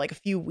him for like a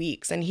few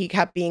weeks and he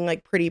kept being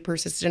like pretty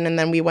persistent. And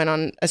then we went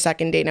on a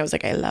second date and I was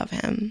like, I love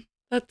him.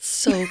 That's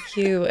so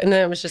cute. And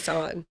then it was just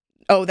on.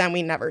 Oh, then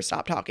we never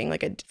stopped talking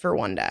for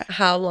one day.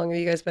 How long have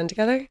you guys been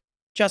together?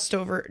 Just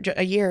over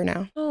a year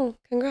now. Oh,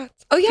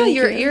 congrats. Oh, yeah,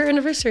 your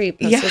anniversary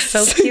post was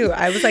so cute.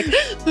 I was like,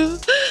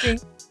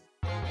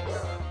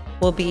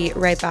 We'll be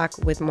right back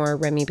with more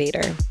Remi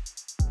Bader.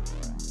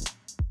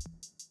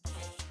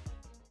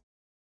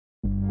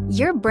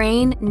 Your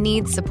brain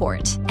needs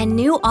support, and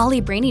new Ollie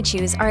Brainy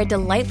Chews are a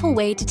delightful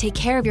way to take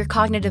care of your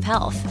cognitive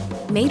health.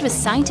 Made with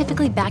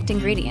scientifically backed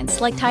ingredients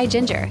like Thai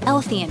ginger,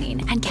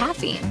 L-theanine, and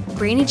caffeine,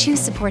 Brainy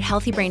Chews support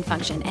healthy brain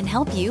function and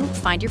help you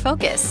find your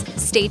focus,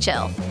 stay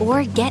chill,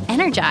 or get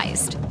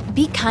energized.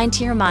 Be kind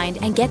to your mind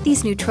and get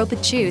these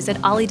nootropic chews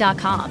at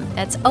ollie.com.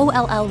 That's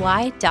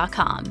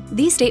OLLY.com.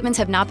 These statements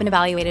have not been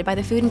evaluated by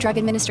the Food and Drug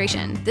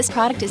Administration. This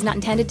product is not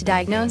intended to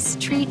diagnose,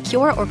 treat,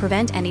 cure, or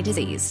prevent any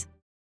disease.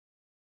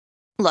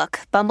 Look,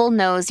 Bumble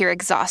knows you're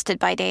exhausted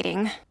by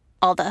dating.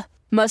 All the,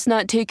 must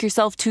not take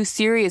yourself too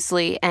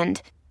seriously, and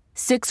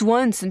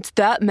 6'1" since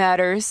that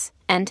matters,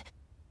 and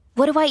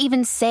what do I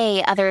even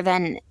say other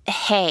than,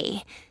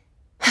 hey?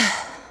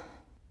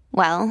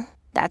 Well,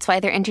 that's why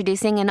they're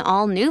introducing an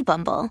all-new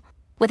Bumble,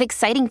 with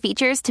exciting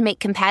features to make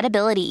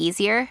compatibility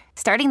easier,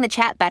 starting the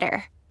chat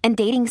better, and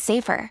dating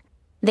safer.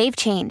 They've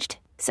changed,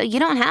 so you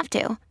don't have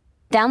to.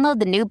 Download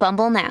the new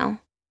Bumble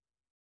now.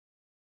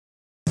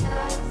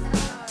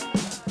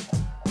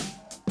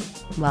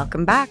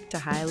 Welcome back to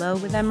High Low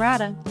with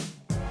Emrata.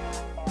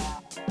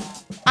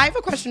 I have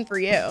a question for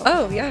you.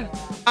 Oh, yeah.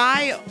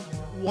 I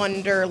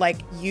wonder, like,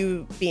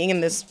 you being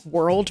in this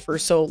world for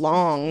so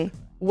long,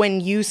 when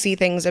you see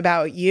things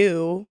about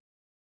you,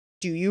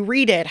 do you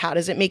read it? How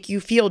does it make you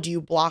feel? Do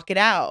you block it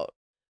out?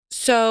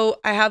 So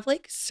I have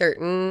like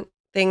certain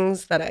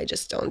things that I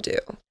just don't do.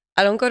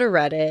 I don't go to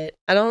Reddit.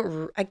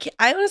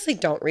 I honestly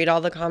don't read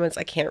all the comments.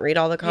 I can't read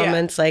all the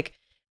comments. Yeah. Like,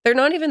 they're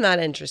not even that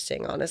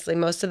interesting, honestly.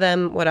 Most of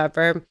them,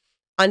 whatever.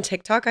 On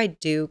TikTok, I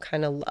do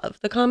kind of love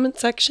the comment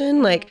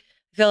section. Like,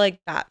 I feel like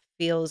that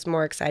feels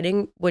more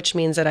exciting, which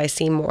means that I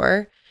see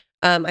more.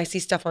 I see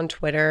stuff on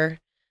Twitter.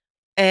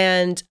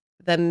 And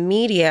the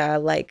media,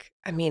 like,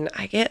 I mean,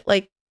 I get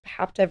like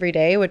hacked every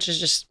day, which is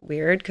just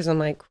weird because I'm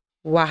like,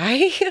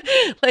 why?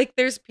 Like,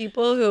 there's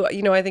people who,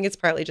 you know, I think it's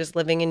partly just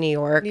living in New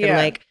York and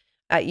like,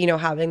 you know,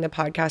 having the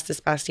podcast this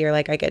past year,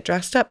 like I get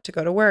dressed up to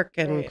go to work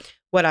and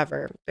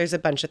whatever. There's a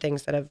bunch of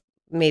things that have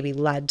maybe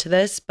led to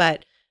this,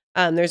 but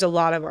there's a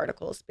lot of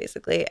articles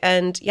basically.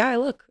 And yeah, I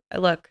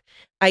look.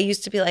 I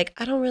used to be like,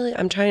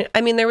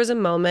 there was a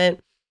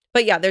moment,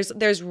 but yeah,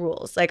 there's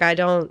rules. Like, I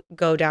don't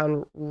go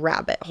down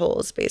rabbit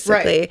holes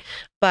basically,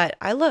 but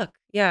I look,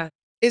 yeah.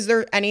 Is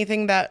there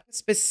anything that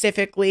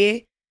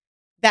specifically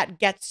that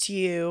gets to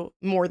you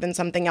more than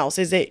something else?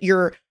 Is it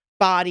your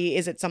body?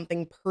 Is it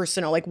something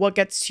personal? Like, what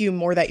gets to you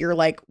more that you're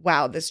like,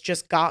 wow, this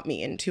just got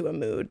me into a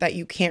mood that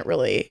you can't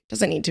really,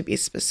 doesn't need to be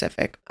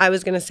specific? I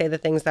was going to say the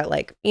things that,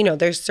 like, you know,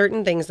 there's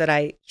certain things that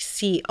I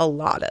see a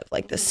lot of,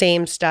 like the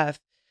same stuff,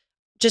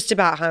 just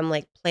about how I'm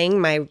like playing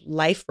my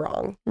life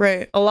wrong.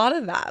 Right. A lot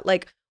of that.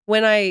 Like,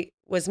 when I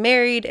was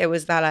married, it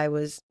was that I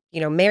was,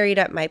 you know, married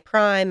at my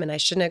prime and I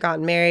shouldn't have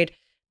gotten married.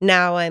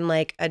 Now I'm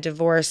like a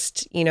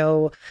divorced, you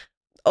know,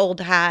 old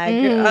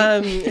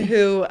hag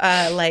who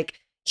like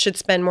should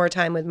spend more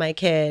time with my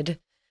kid.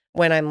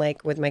 when I'm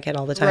like with my kid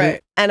all the time.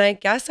 Right. And I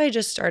guess I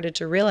just started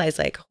to realize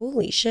like,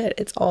 holy shit,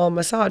 it's all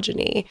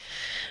misogyny.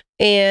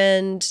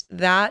 And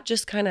that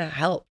just kind of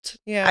helped.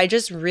 Yeah. I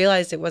just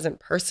realized it wasn't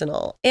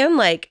personal. And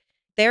like,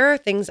 there are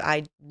things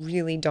I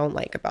really don't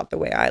like about the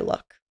way I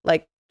look.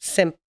 Like,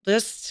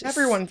 just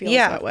Everyone feels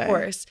yeah, that way. Of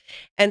course.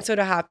 And so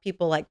to have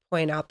people like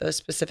point out those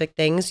specific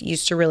things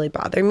used to really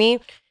bother me.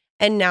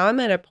 And now I'm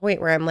at a point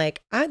where I'm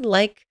like, I'd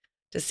like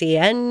to see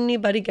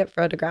anybody get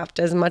photographed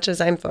as much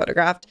as I'm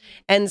photographed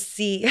and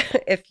see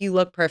if you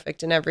look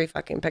perfect in every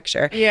fucking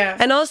picture. Yeah.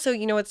 And also,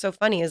 you know, what's so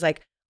funny is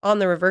like on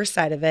the reverse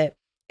side of it,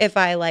 if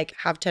I like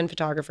have 10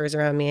 photographers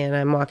around me and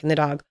I'm walking the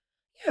dog,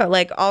 yeah,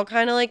 like I'll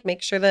kind of like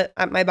make sure that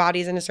my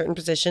body's in a certain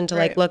position to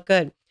like Right. look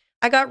good.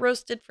 I got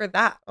roasted for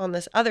that on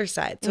this other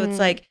side. So it's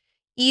like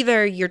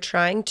either you're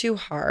trying too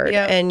hard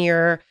Yep. and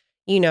you're,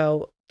 you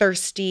know,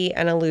 thirsty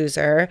and a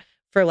loser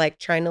for like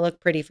trying to look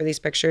pretty for these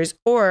pictures,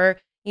 or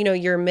you know,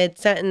 you're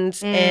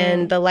mid-sentence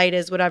and the light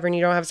is whatever and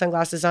you don't have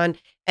sunglasses on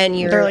and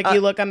They're like,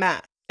 you look a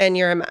mess. and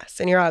you're a mess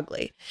and you're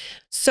ugly.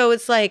 So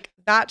it's like,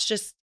 that's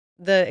just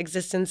the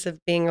existence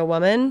of being a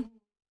woman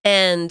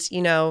and,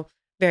 you know,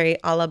 very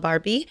a la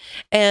Barbie.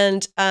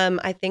 And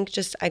I think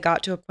just I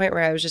got to a point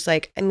where I was just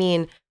like, I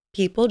mean,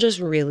 people just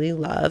really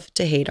love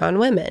to hate on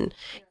women.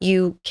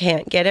 You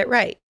can't get it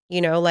right.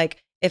 You know,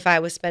 like if I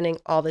was spending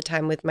all the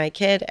time with my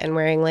kid and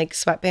wearing like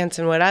sweatpants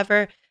and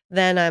whatever,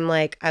 then I'm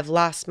like, I've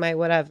lost my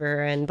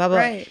whatever and blah, blah.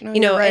 Right. No, you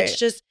know, you're right. it's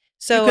just,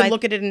 so you could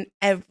look at it in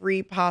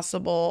every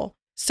possible.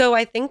 So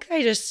I think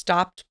I just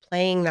stopped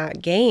playing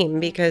that game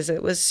because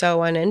it was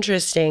so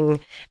uninteresting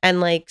and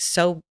like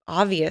so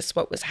obvious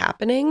what was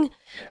happening.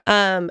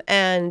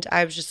 And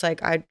I was just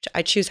like,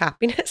 I choose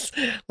happiness,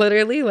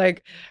 literally.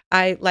 Like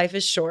life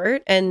is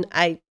short and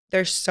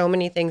there's so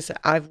many things that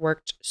I've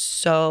worked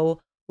so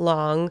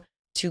long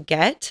to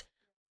get.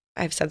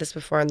 I've said this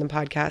before on the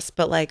podcast,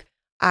 but like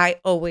I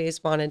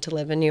always wanted to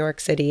live in New York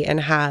City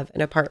and have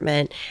an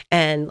apartment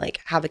and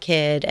like have a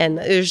kid. And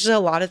there's just a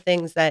lot of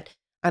things that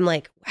I'm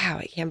like, wow,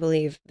 I can't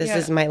believe this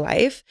is my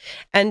life.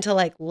 And to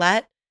like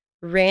let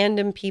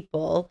random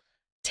people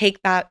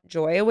take that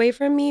joy away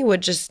from me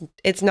would just,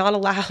 it's not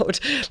allowed.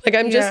 Like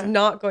I'm just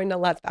not going to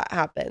let that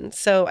happen.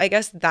 So I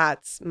guess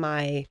that's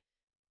my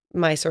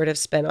sort of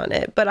spin on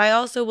it. But I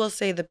also will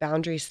say the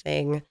boundaries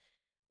thing.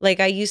 Like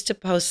I used to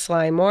post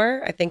slime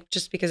more, I think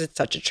just because it's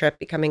such a trip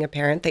becoming a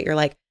parent that you're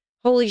like,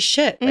 holy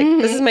shit, like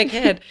this is my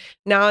kid.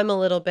 Now I'm a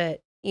little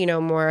bit, you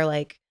know, more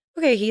like,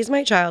 okay, he's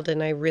my child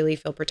and I really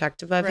feel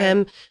protective of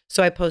him.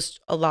 So I post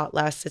a lot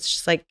less. It's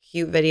just like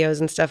cute videos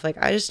and stuff. Like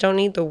I just don't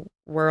need the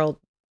world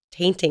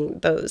tainting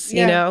those,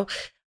 you know?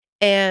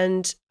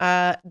 And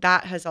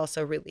that has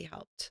also really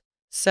helped.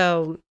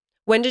 So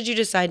when did you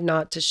decide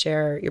not to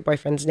share your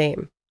boyfriend's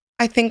name?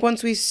 I think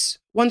once we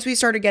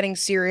started getting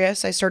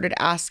serious, I started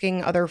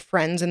asking other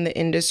friends in the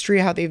industry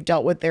how they've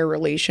dealt with their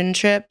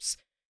relationships.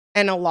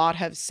 And a lot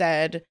have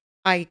said,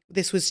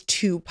 this was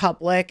too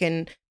public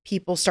and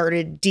people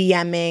started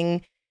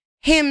DMing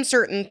him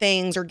certain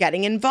things or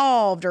getting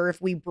involved. Or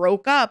if we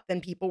broke up, then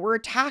people were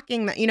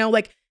attacking that, you know,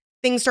 like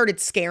things started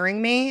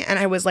scaring me. And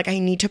I was like, I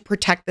need to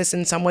protect this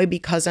in some way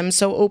because I'm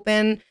so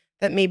open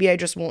that maybe I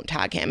just won't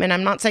tag him. And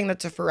I'm not saying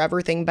that's a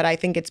forever thing, but I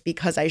think it's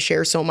because I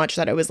share so much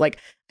that I was like,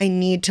 I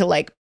need to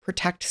like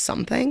protect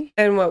something.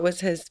 And what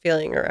was his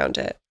feeling around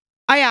it?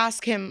 I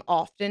ask him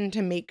often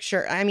to make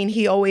sure. I mean,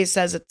 he always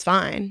says it's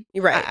fine.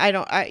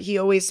 Right. He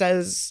always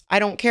says, I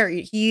don't care.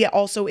 He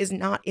also is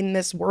not in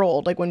this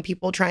world. Like when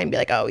people try and be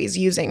like, oh, he's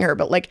using her.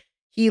 But like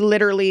he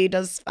literally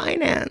does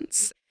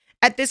finance.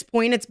 At this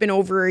point, it's been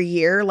over a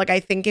year. Like I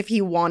think if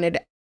he wanted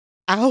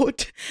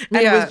out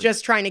and was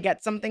just trying to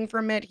get something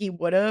from it, he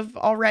would have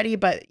already.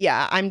 But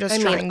yeah, I'm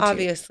just trying to.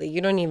 Obviously, you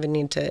don't even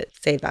need to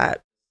say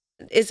that.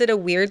 Is it a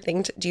weird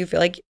thing? Do you feel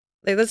like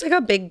that's like a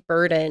big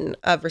burden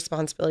of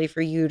responsibility for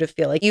you to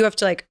feel like you have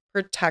to like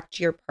protect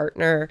your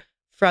partner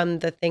from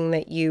the thing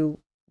that you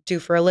do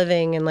for a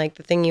living and like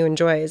the thing you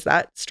enjoy? Is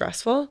that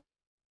stressful?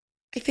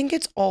 I think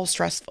it's all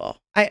stressful.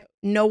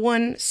 No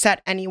one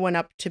set anyone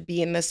up to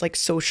be in this like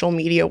social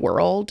media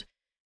world.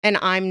 And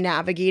I'm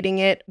navigating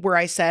it where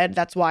I said,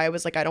 that's why I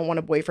was like, I don't want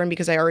a boyfriend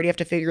because I already have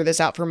to figure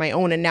this out for my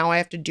own. And now I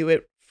have to do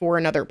it for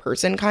another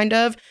person kind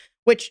of,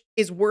 which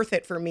is worth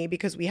it for me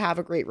because we have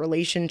a great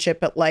relationship.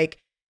 But like,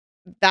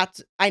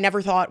 I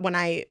never thought when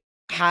I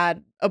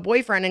had a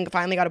boyfriend and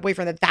finally got a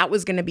boyfriend that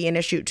was going to be an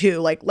issue too.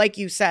 Like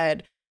you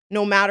said,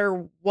 no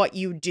matter what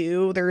you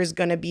do, there is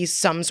going to be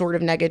some sort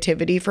of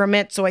negativity from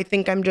it. So I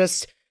think I'm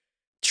just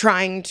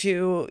trying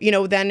to, you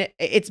know, then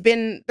there's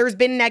been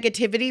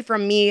negativity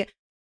from me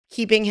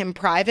keeping him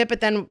private. But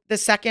then the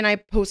second I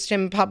post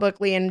him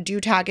publicly and do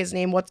tag his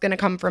name, what's going to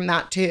come from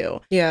that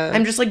too? Yeah.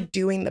 I'm just like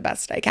doing the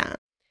best I can.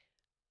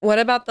 What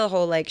about the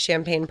whole like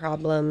champagne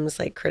problems,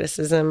 like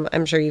criticism?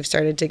 I'm sure you've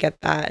started to get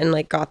that and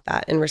like got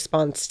that in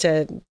response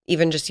to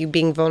even just you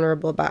being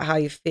vulnerable about how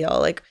you feel.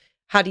 Like,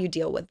 how do you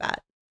deal with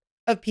that?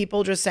 of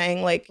people just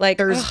saying like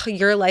there's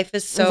your life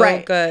is so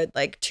Right. good.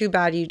 Like, too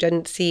bad you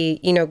didn't see,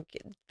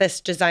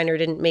 this designer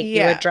didn't make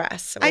you a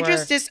dress.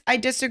 I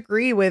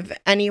disagree with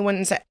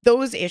anyone's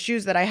those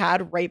issues that I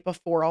had right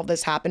before all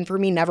this happened for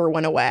me never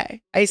went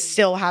away. I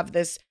still have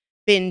this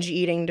binge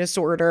eating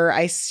disorder.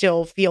 I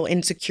still feel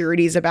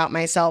insecurities about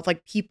myself.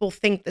 Like, people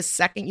think the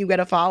second you get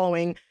a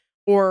following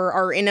or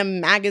are in a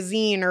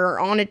magazine or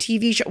on a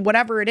TV show,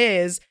 whatever it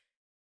is,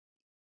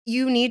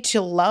 you need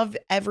to love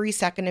every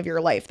second of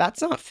your life.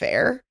 That's not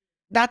fair.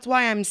 That's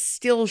why I'm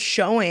still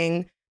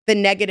showing the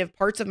negative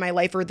parts of my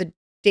life or the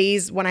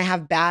days when I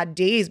have bad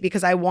days,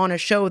 because I want to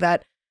show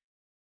that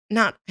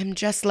I'm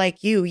just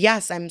like you.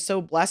 Yes, I'm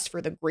so blessed for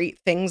the great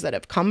things that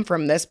have come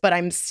from this, but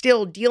I'm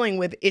still dealing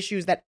with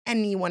issues that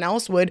anyone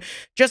else would,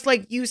 just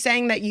like you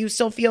saying that you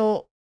still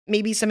feel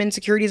maybe some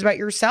insecurities about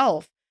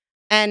yourself.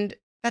 And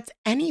that's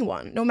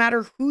anyone, no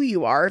matter who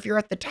you are, if you're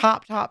at the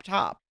top.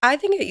 I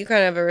think that you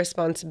kind of have a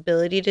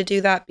responsibility to do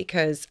that,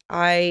 because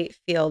I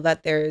feel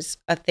that there's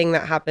a thing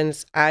that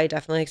happens. I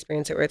definitely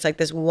experience it where it's like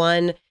this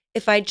one,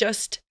 if I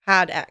just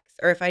had X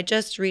or if I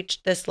just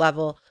reached this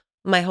level,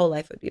 my whole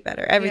life would be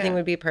better. Everything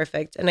would be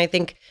perfect. And I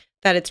think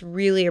that it's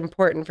really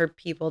important for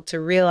people to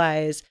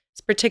realize,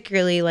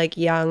 particularly like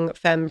young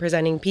femme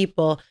presenting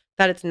people,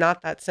 that it's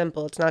not that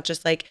simple. It's not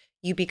just like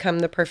you become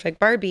the perfect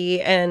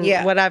Barbie and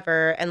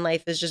whatever, and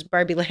life is just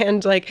Barbie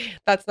land. Like,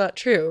 that's not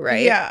true,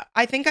 right? Yeah.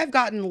 I think I've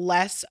gotten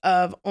less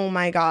of, oh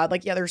my God,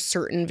 like, yeah, there's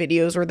certain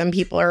videos where then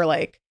people are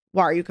like,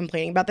 why are you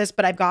complaining about this?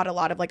 But I've got a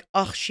lot of like,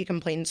 oh, she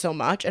complained so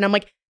much. And I'm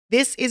like,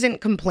 this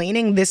isn't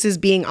complaining. This is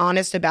being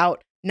honest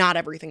about not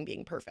everything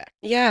being perfect.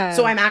 Yeah.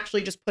 So I'm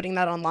actually just putting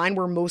that online,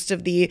 where most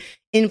of the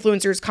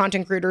influencers,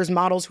 content creators,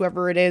 models,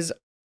 whoever it is,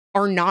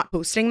 are not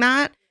posting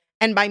that.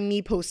 And by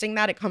me posting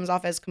that, it comes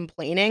off as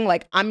complaining.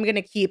 Like, I'm going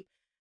to keep,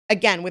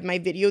 again, with my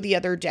video the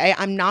other day,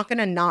 I'm not going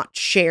to not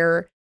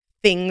share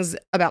things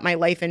about my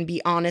life and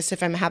be honest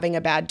if I'm having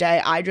a bad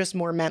day. I just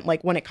more meant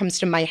like when it comes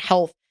to my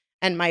health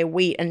and my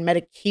weight and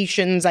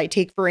medications I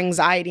take for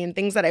anxiety and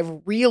things that I've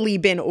really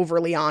been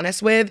overly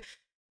honest with,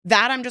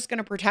 that I'm just going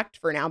to protect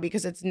for now,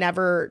 because it's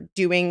never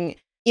doing,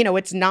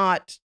 it's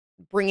not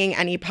bringing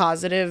any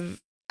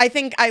positive. I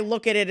think I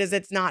look at it as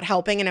it's not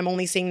helping and I'm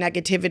only seeing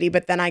negativity.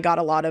 But then I got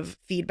a lot of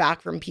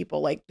feedback from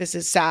people like, this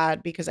is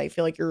sad because I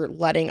feel like you're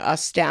letting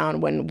us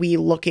down when we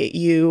look at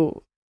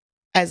you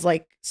as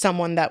like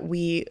someone that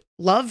we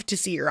love to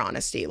see your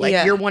honesty.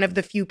 Like, you're one of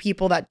the few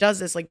people that does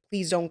this. Like,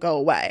 please don't go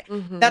away.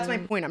 Mm-hmm. That's my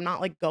point. I'm not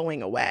like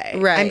going away.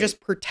 Right. I'm just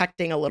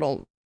protecting a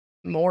little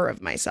more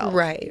of myself.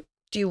 Right.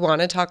 Do you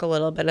want to talk a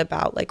little bit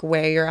about like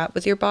where you're at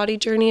with your body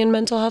journey and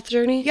mental health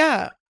journey?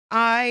 Yeah.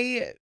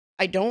 I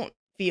don't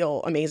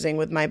feel amazing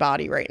with my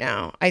body right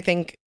now. I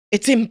think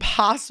it's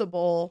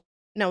impossible.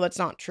 No, that's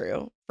not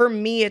true. For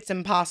me, it's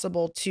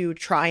impossible to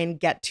try and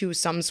get to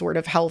some sort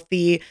of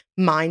healthy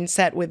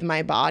mindset with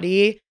my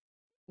body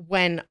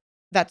when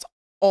that's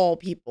all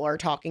people are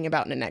talking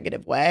about in a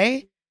negative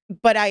way.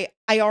 But I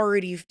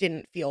already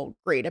didn't feel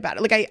great about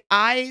it. Like,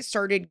 I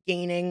started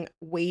gaining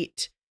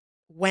weight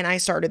when I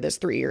started this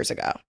 3 years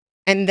ago.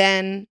 And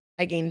then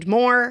I gained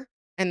more,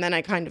 and then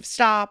I kind of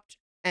stopped,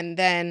 and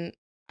then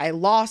I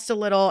lost a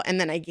little,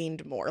 and then I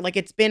gained more. Like,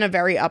 it's been a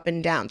very up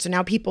and down. So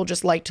now people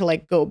just like to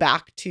like go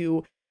back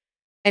to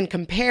and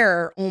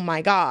compare, oh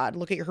my God,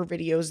 look at her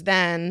videos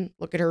then,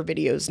 look at her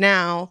videos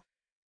now.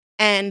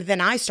 And then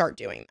I start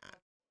doing that.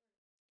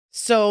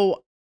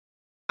 So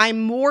I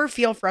more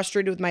feel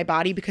frustrated with my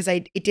body because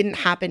it didn't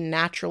happen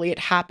naturally. It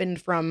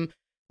happened from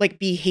like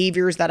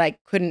behaviors that I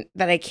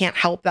can't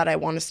help, that I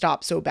want to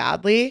stop so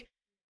badly.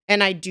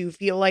 And I do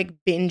feel like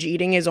binge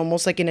eating is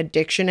almost like an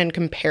addiction and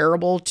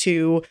comparable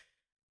to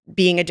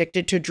being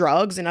addicted to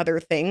drugs and other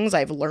things.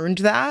 I've learned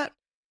that.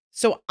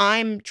 So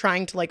I'm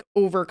trying to like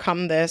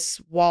overcome this,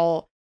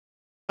 while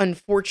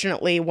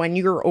unfortunately, when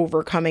you're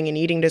overcoming an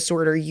eating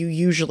disorder, you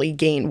usually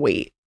gain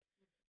weight.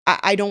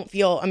 I don't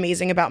feel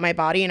amazing about my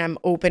body, and I'm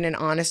open and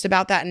honest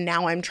about that. And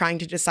now I'm trying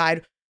to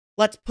decide,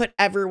 let's put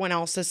everyone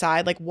else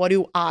aside. Like, what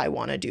do I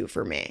want to do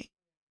for me?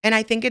 And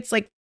I think it's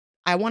like,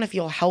 I want to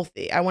feel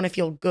healthy. I want to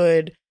feel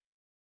good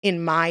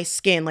in my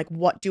skin. Like,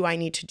 what do I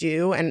need to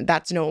do? And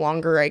that's no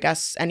longer, I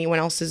guess, anyone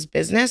else's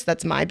business.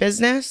 That's my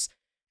business.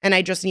 And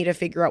I just need to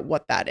figure out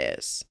what that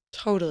is.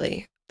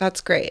 Totally.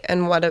 That's great.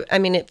 And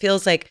it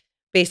feels like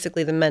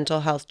basically the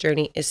mental health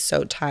journey is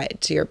so tied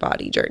to your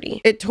body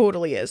journey. It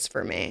totally is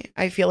for me.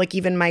 I feel like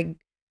even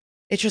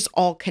it's just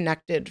all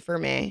connected for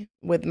me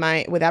with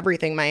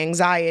everything, my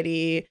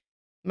anxiety,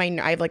 I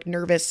have like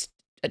nervous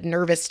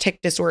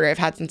tick disorder I've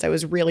had since I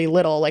was really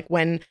little. Like,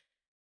 when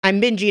I'm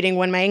binge eating,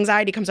 when my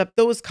anxiety comes up,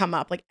 those come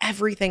up. Like,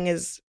 everything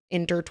is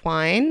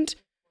intertwined.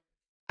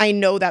 I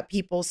know that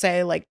people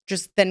say like,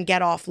 just then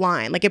get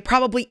offline. Like, it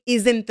probably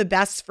isn't the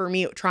best for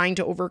me trying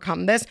to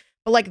overcome this,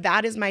 but like,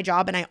 that is my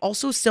job. And I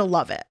also still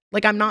love it.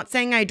 Like, I'm not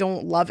saying I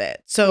don't love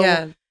it. So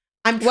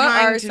I'm trying. What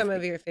are some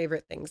of your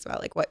favorite things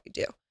about like what you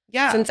do?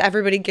 Yeah. Since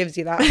everybody gives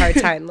you that hard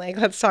time, like,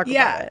 let's talk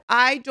about it.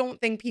 I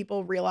don't think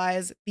people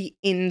realize the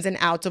ins and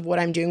outs of what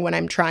I'm doing when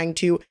I'm trying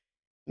to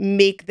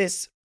make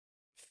this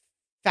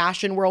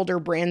fashion world or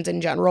brands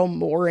in general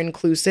more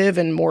inclusive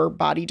and more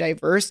body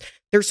diverse.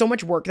 There's so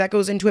much work that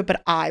goes into it,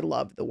 but I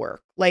love the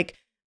work. Like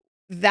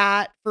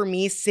that for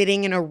me,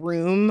 sitting in a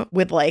room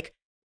with like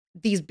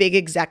these big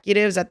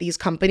executives at these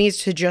companies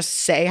to just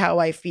say how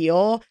I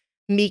feel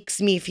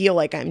makes me feel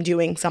like I'm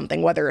doing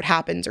something, whether it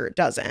happens or it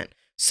doesn't.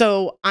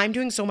 So I'm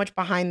doing so much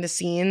behind the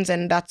scenes.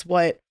 And that's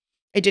what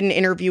I did an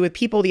interview with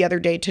People the other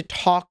day to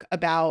talk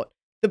about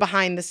the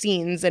behind the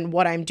scenes and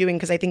what I'm doing.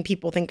 Cause I think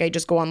people think I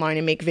just go online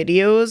and make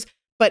videos,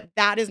 but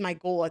that is my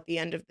goal at the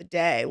end of the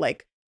day.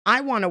 Like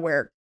I want to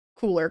wear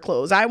cooler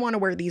clothes. I want to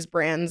wear these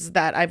brands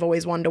that I've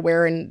always wanted to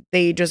wear and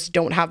they just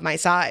don't have my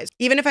size.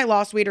 Even if I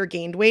lost weight or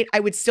gained weight, I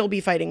would still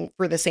be fighting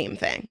for the same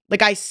thing.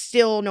 Like I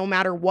still, no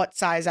matter what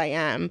size I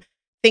am,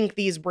 think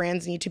these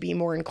brands need to be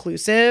more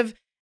inclusive.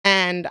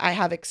 And I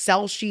have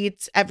Excel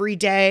sheets every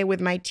day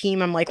with my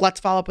team. I'm like, let's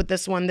follow up with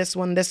this one, this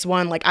one, this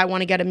one. Like I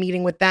want to get a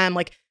meeting with them,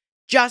 like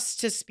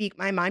just to speak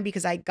my mind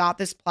because I got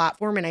this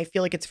platform and I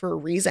feel like it's for a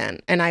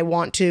reason. And I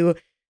want to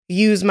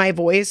use my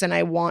voice and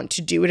I want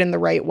to do it in the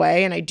right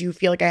way. And I do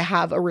feel like I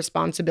have a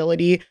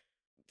responsibility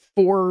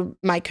for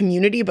my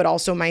community, but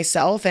also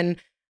myself. And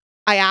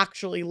I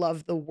actually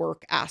love the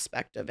work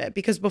aspect of it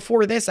because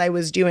before this, I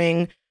was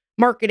doing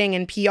marketing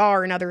and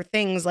PR and other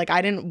things. Like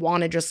I didn't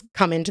want to just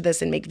come into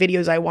this and make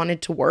videos. I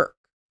wanted to work.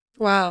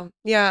 Wow.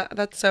 Yeah,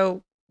 that's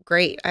so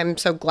great. I'm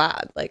so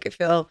glad. Like I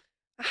feel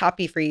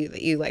happy for you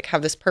that you like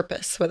have this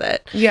purpose with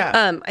it.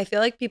 Yeah. I feel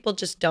like people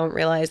just don't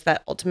realize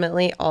that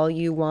ultimately all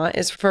you want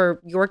is for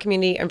your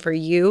community and for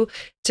you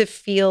to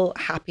feel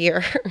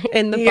happier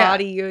in the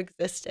body you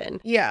exist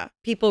in. Yeah.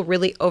 People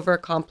really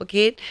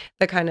overcomplicate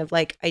the kind of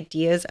like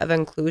ideas of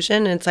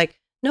inclusion. And it's like,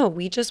 no,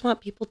 we just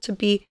want people to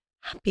be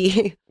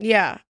happy.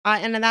 Yeah.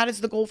 And that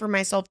is the goal for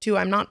myself too.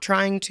 I'm not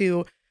trying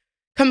to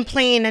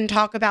complain and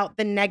talk about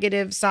the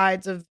negative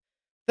sides of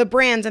the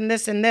brands and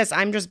this and this.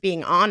 I'm just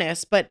being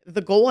honest. But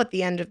the goal at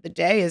the end of the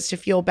day is to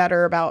feel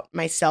better about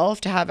myself,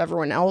 to have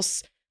everyone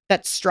else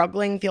that's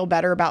struggling feel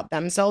better about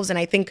themselves. And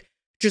I think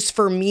just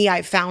for me,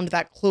 I found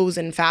that clothes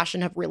and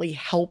fashion have really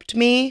helped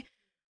me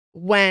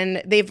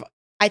when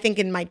I think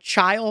in my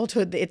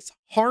childhood, it's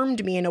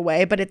harmed me in a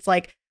way, but it's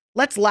like,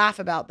 let's laugh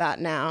about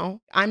that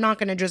now. I'm not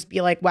going to just be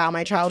like, wow,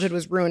 my childhood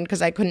was ruined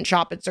because I couldn't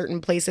shop at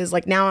certain places.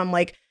 Like now I'm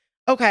like,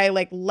 okay,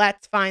 like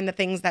let's find the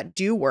things that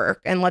do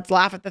work and let's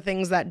laugh at the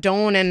things that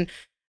don't. And,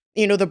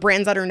 you know, the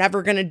brands that are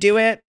never going to do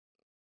it,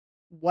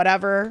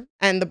 whatever.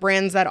 And the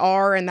brands that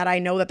are, and that I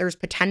know that there's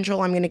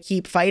potential, I'm going to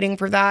keep fighting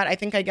for that. I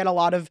think I get a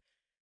lot of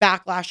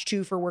backlash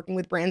too for working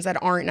with brands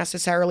that aren't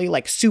necessarily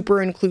like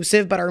super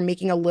inclusive, but are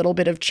making a little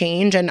bit of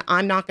change. And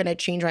I'm not going to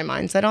change my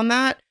mindset on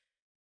that.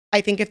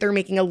 I think if they're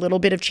making a little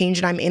bit of change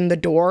and I'm in the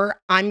door,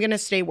 I'm going to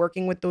stay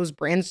working with those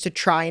brands to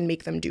try and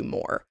make them do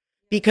more.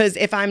 Because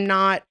if I'm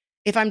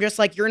just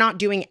like, you're not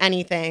doing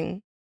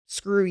anything,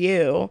 screw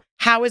you,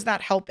 how is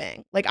that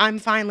helping? Like, I'm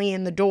finally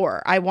in the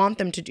door. I want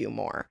them to do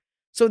more.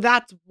 So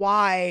that's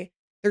why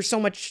there's so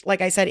much,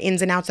 like I said,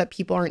 ins and outs that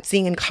people aren't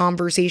seeing in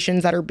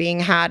conversations that are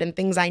being had and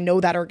things I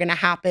know that are going to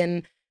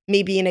happen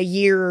maybe in a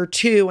year or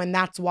two. And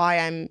that's why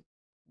I'm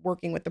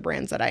working with the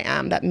brands that I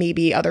am, that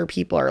maybe other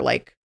people are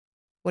like,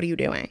 what are you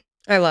doing?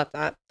 I love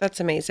that. That's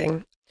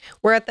amazing.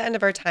 We're at the end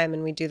of our time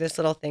and we do this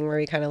little thing where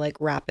we kind of like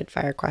rapid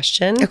fire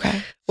question.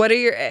 Okay. What are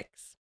your icks?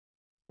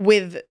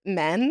 With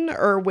men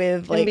or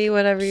with like Can be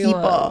whatever you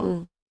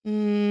people?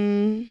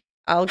 want.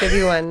 I'll give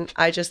you one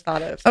I just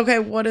thought of. Okay,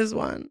 what is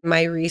one?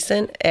 My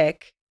recent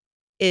ick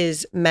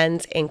is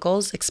men's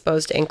ankles,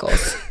 exposed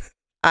ankles.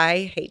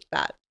 I hate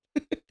that.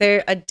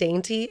 They're a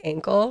dainty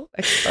ankle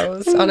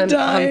exposed on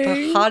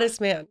the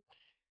hottest man.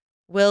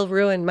 Will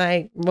ruin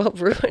my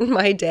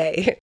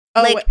day.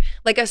 Oh,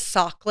 like a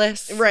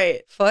sockless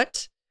right.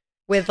 foot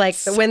with like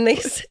when they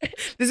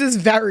This is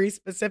very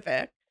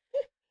specific.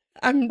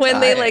 when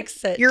they like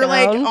sit you're down,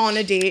 like on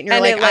a date and you're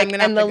and like, it, like I'm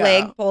gonna and have the to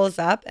leg go. pulls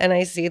up and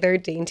I see their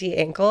dainty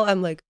ankle.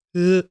 I'm like,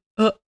 I'm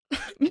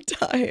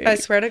dying. I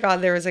swear to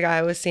God, there was a guy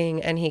I was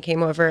seeing and he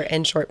came over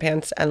in short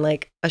pants and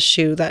like a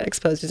shoe that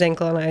exposed his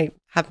ankle, and I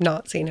have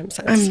not seen him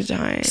since. I'm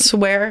dying.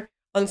 Swear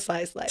on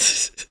Sly's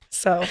life.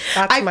 So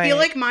that's I feel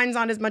like mine's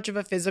not as much of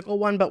a physical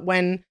one, but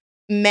when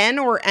men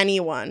or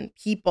anyone,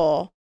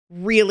 people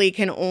really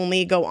can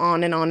only go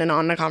on and on and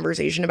on in a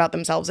conversation about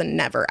themselves and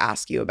never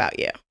ask you about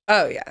you.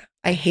 Oh yeah.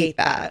 I hate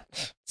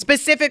that.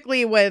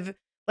 Specifically with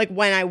like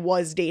when I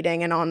was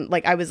dating and on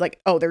like I was like,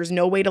 oh, there's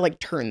no way to like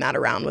turn that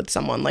around with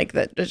someone like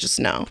that. There's just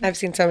no. I've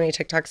seen so many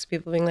TikToks of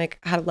people being like,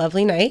 I had a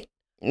lovely night.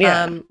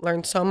 Yeah.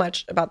 Learned so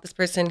much about this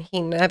person.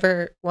 He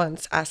never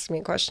once asked me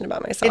a question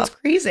about myself. It's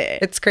crazy.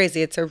 It's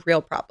crazy. It's a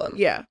real problem.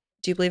 Yeah.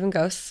 Do you believe in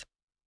ghosts?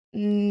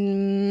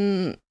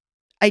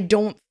 I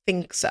don't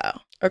think so.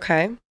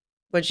 Okay.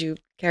 Would you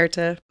care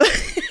to?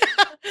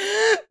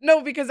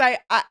 No, because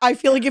I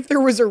feel like if there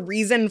was a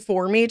reason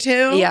for me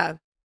to, Yeah.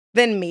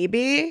 then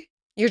maybe.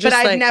 You're just but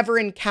I've like, never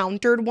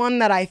encountered one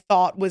that I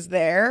thought was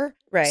there.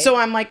 right. So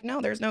I'm like,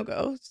 no, there's no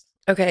ghosts.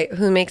 Okay.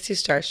 Who makes you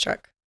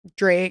starstruck?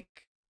 Drake.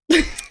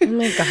 Oh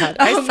my God.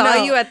 I saw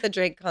no. you at the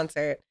Drake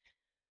concert.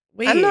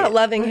 Wait, I'm not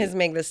loving what? his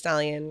Meg Thee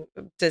Stallion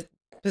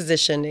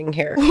positioning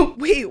here.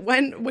 Wait,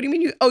 when? What do you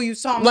mean? You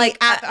saw me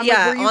Like, at I'm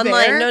yeah, like, were you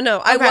online. there? No,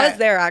 I Okay. was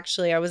there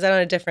actually. I was on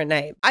a different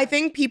night. I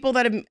think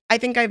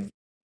I've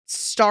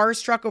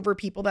starstruck over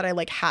people that I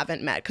like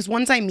haven't met. Because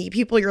once I meet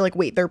people, you're like,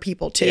 wait, they're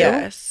people too.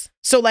 Yes.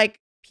 So like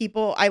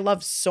people, I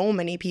love so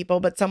many people,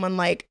 but someone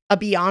like a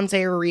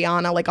Beyonce or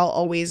Rihanna, like I'll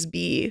always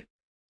be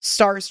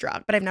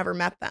starstruck, but I've never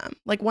met them.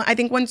 Like I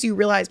think once you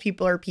realize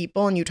people are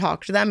people and you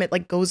talk to them, it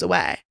like goes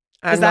away.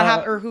 Does that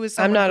happen? Or who is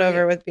someone? I'm not for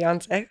over you? with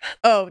Beyonce.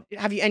 Oh,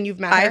 have you? And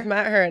you've met her? I've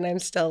met her and I'm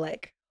still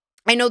like,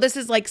 I know this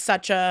is like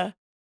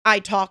I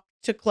talk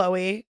to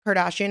Khloe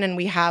Kardashian and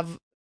we have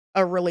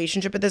a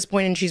relationship at this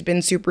point and she's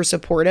been super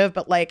supportive,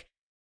 but like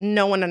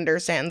no one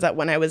understands that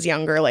when I was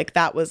younger, like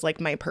that was like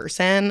my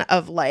person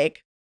of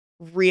like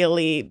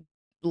really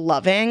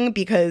loving,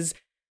 because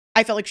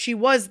I felt like she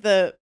was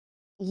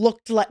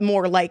looked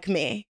more like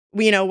me,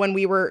 you know, when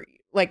we were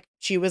like,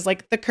 she was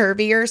like the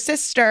curvier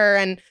sister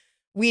and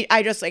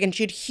and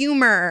she had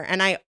humor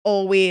and I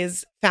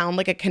always found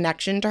like a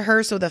connection to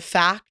her. So the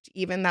fact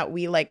even that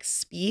we like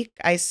speak,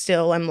 I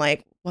still am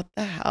like, what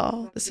the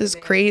hell? This is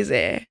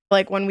crazy.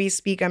 Like when we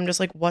speak, I'm just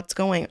like, what's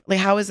going, like,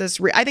 how is this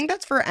I think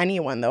that's for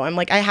anyone though. I'm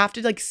like, I have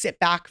to like sit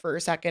back for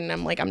a second.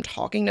 I'm like, I'm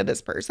talking to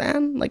this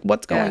person. Like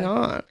what's going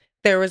on?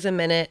 There was a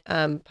minute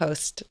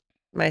post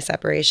my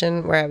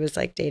separation where I was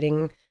like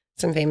dating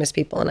some famous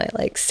people and I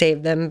like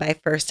saved them by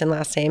first and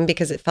last name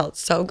because it felt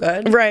so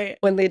good. Right.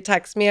 When they'd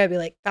text me, I'd be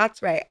like,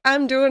 that's right.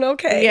 I'm doing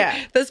okay. Yeah.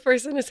 This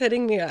person is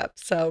hitting me up.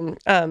 So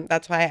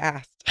that's why I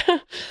asked.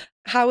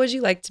 How would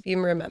you like to be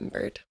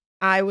remembered?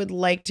 I would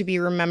like to be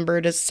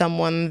remembered as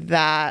someone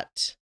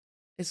that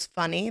is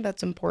funny.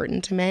 That's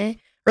important to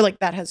me. Or like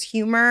that has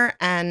humor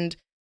and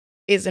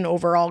is an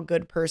overall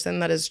good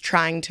person that is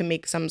trying to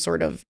make some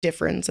sort of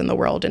difference in the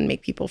world and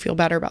make people feel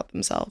better about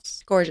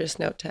themselves. Gorgeous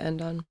note to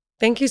end on.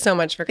 Thank you so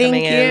much for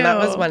coming in. That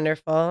was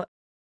wonderful.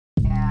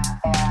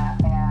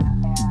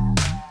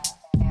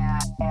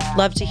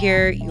 Love to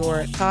hear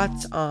your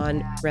thoughts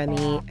on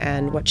Remi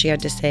and what she had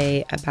to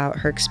say about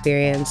her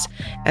experience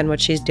and what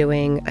she's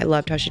doing. I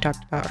loved how she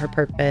talked about her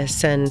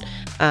purpose and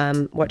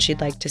what she'd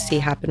like to see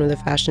happen with the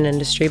fashion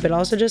industry, but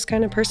also just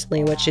kind of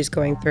personally what she's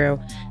going through.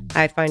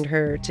 I find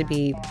her to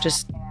be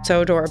just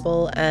so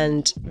adorable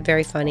and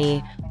very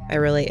funny.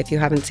 If you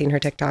haven't seen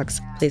her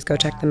TikToks, please go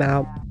check them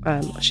out.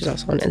 She's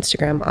also on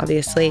Instagram,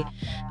 obviously.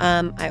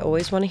 I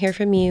always want to hear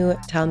from you.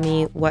 Tell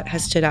me what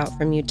has stood out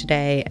from you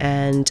today,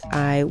 and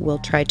I will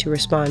try to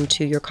respond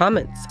to your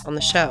comments on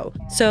the show.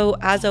 So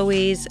as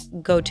always,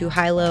 go to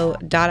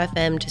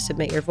hilo.fm to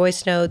submit your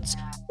voice notes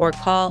or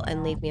call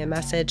and leave me a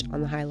message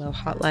on the Hilo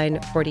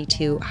hotline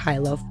 42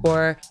 Hilo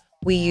 4.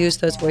 We use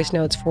those voice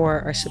notes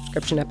for our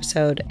subscription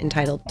episode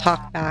entitled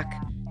Talk Back.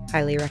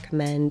 Highly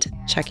recommend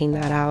checking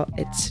that out.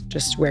 It's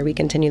just where we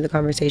continue the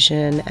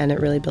conversation and it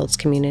really builds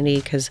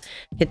community because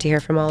I get to hear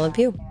from all of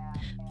you.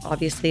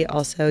 Obviously,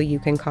 also you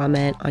can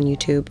comment on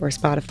YouTube or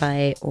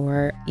Spotify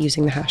or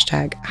using the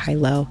hashtag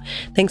HiLo.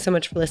 Thanks so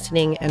much for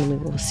listening and we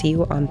will see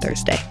you on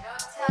Thursday.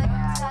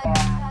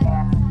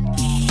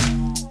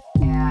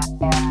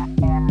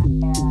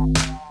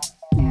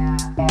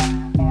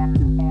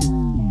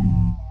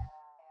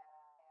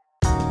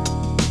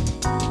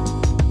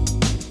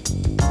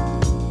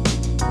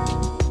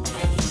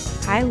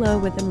 High Low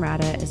with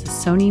Emrata is a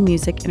Sony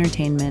Music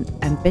Entertainment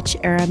and Bitch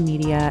Era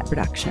Media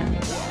production.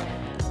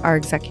 Our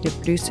executive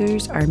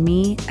producers are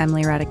me,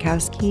 Emily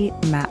Radikowski,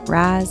 Matt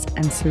Raz,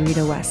 and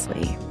Sarita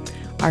Wesley.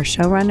 Our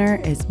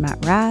showrunner is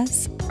Matt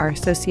Raz. Our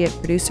associate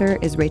producer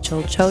is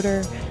Rachel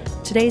Choder.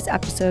 Today's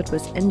episode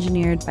was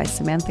engineered by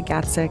Samantha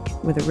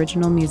Gatzik with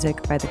original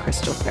music by The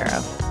Crystal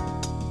Pharaoh.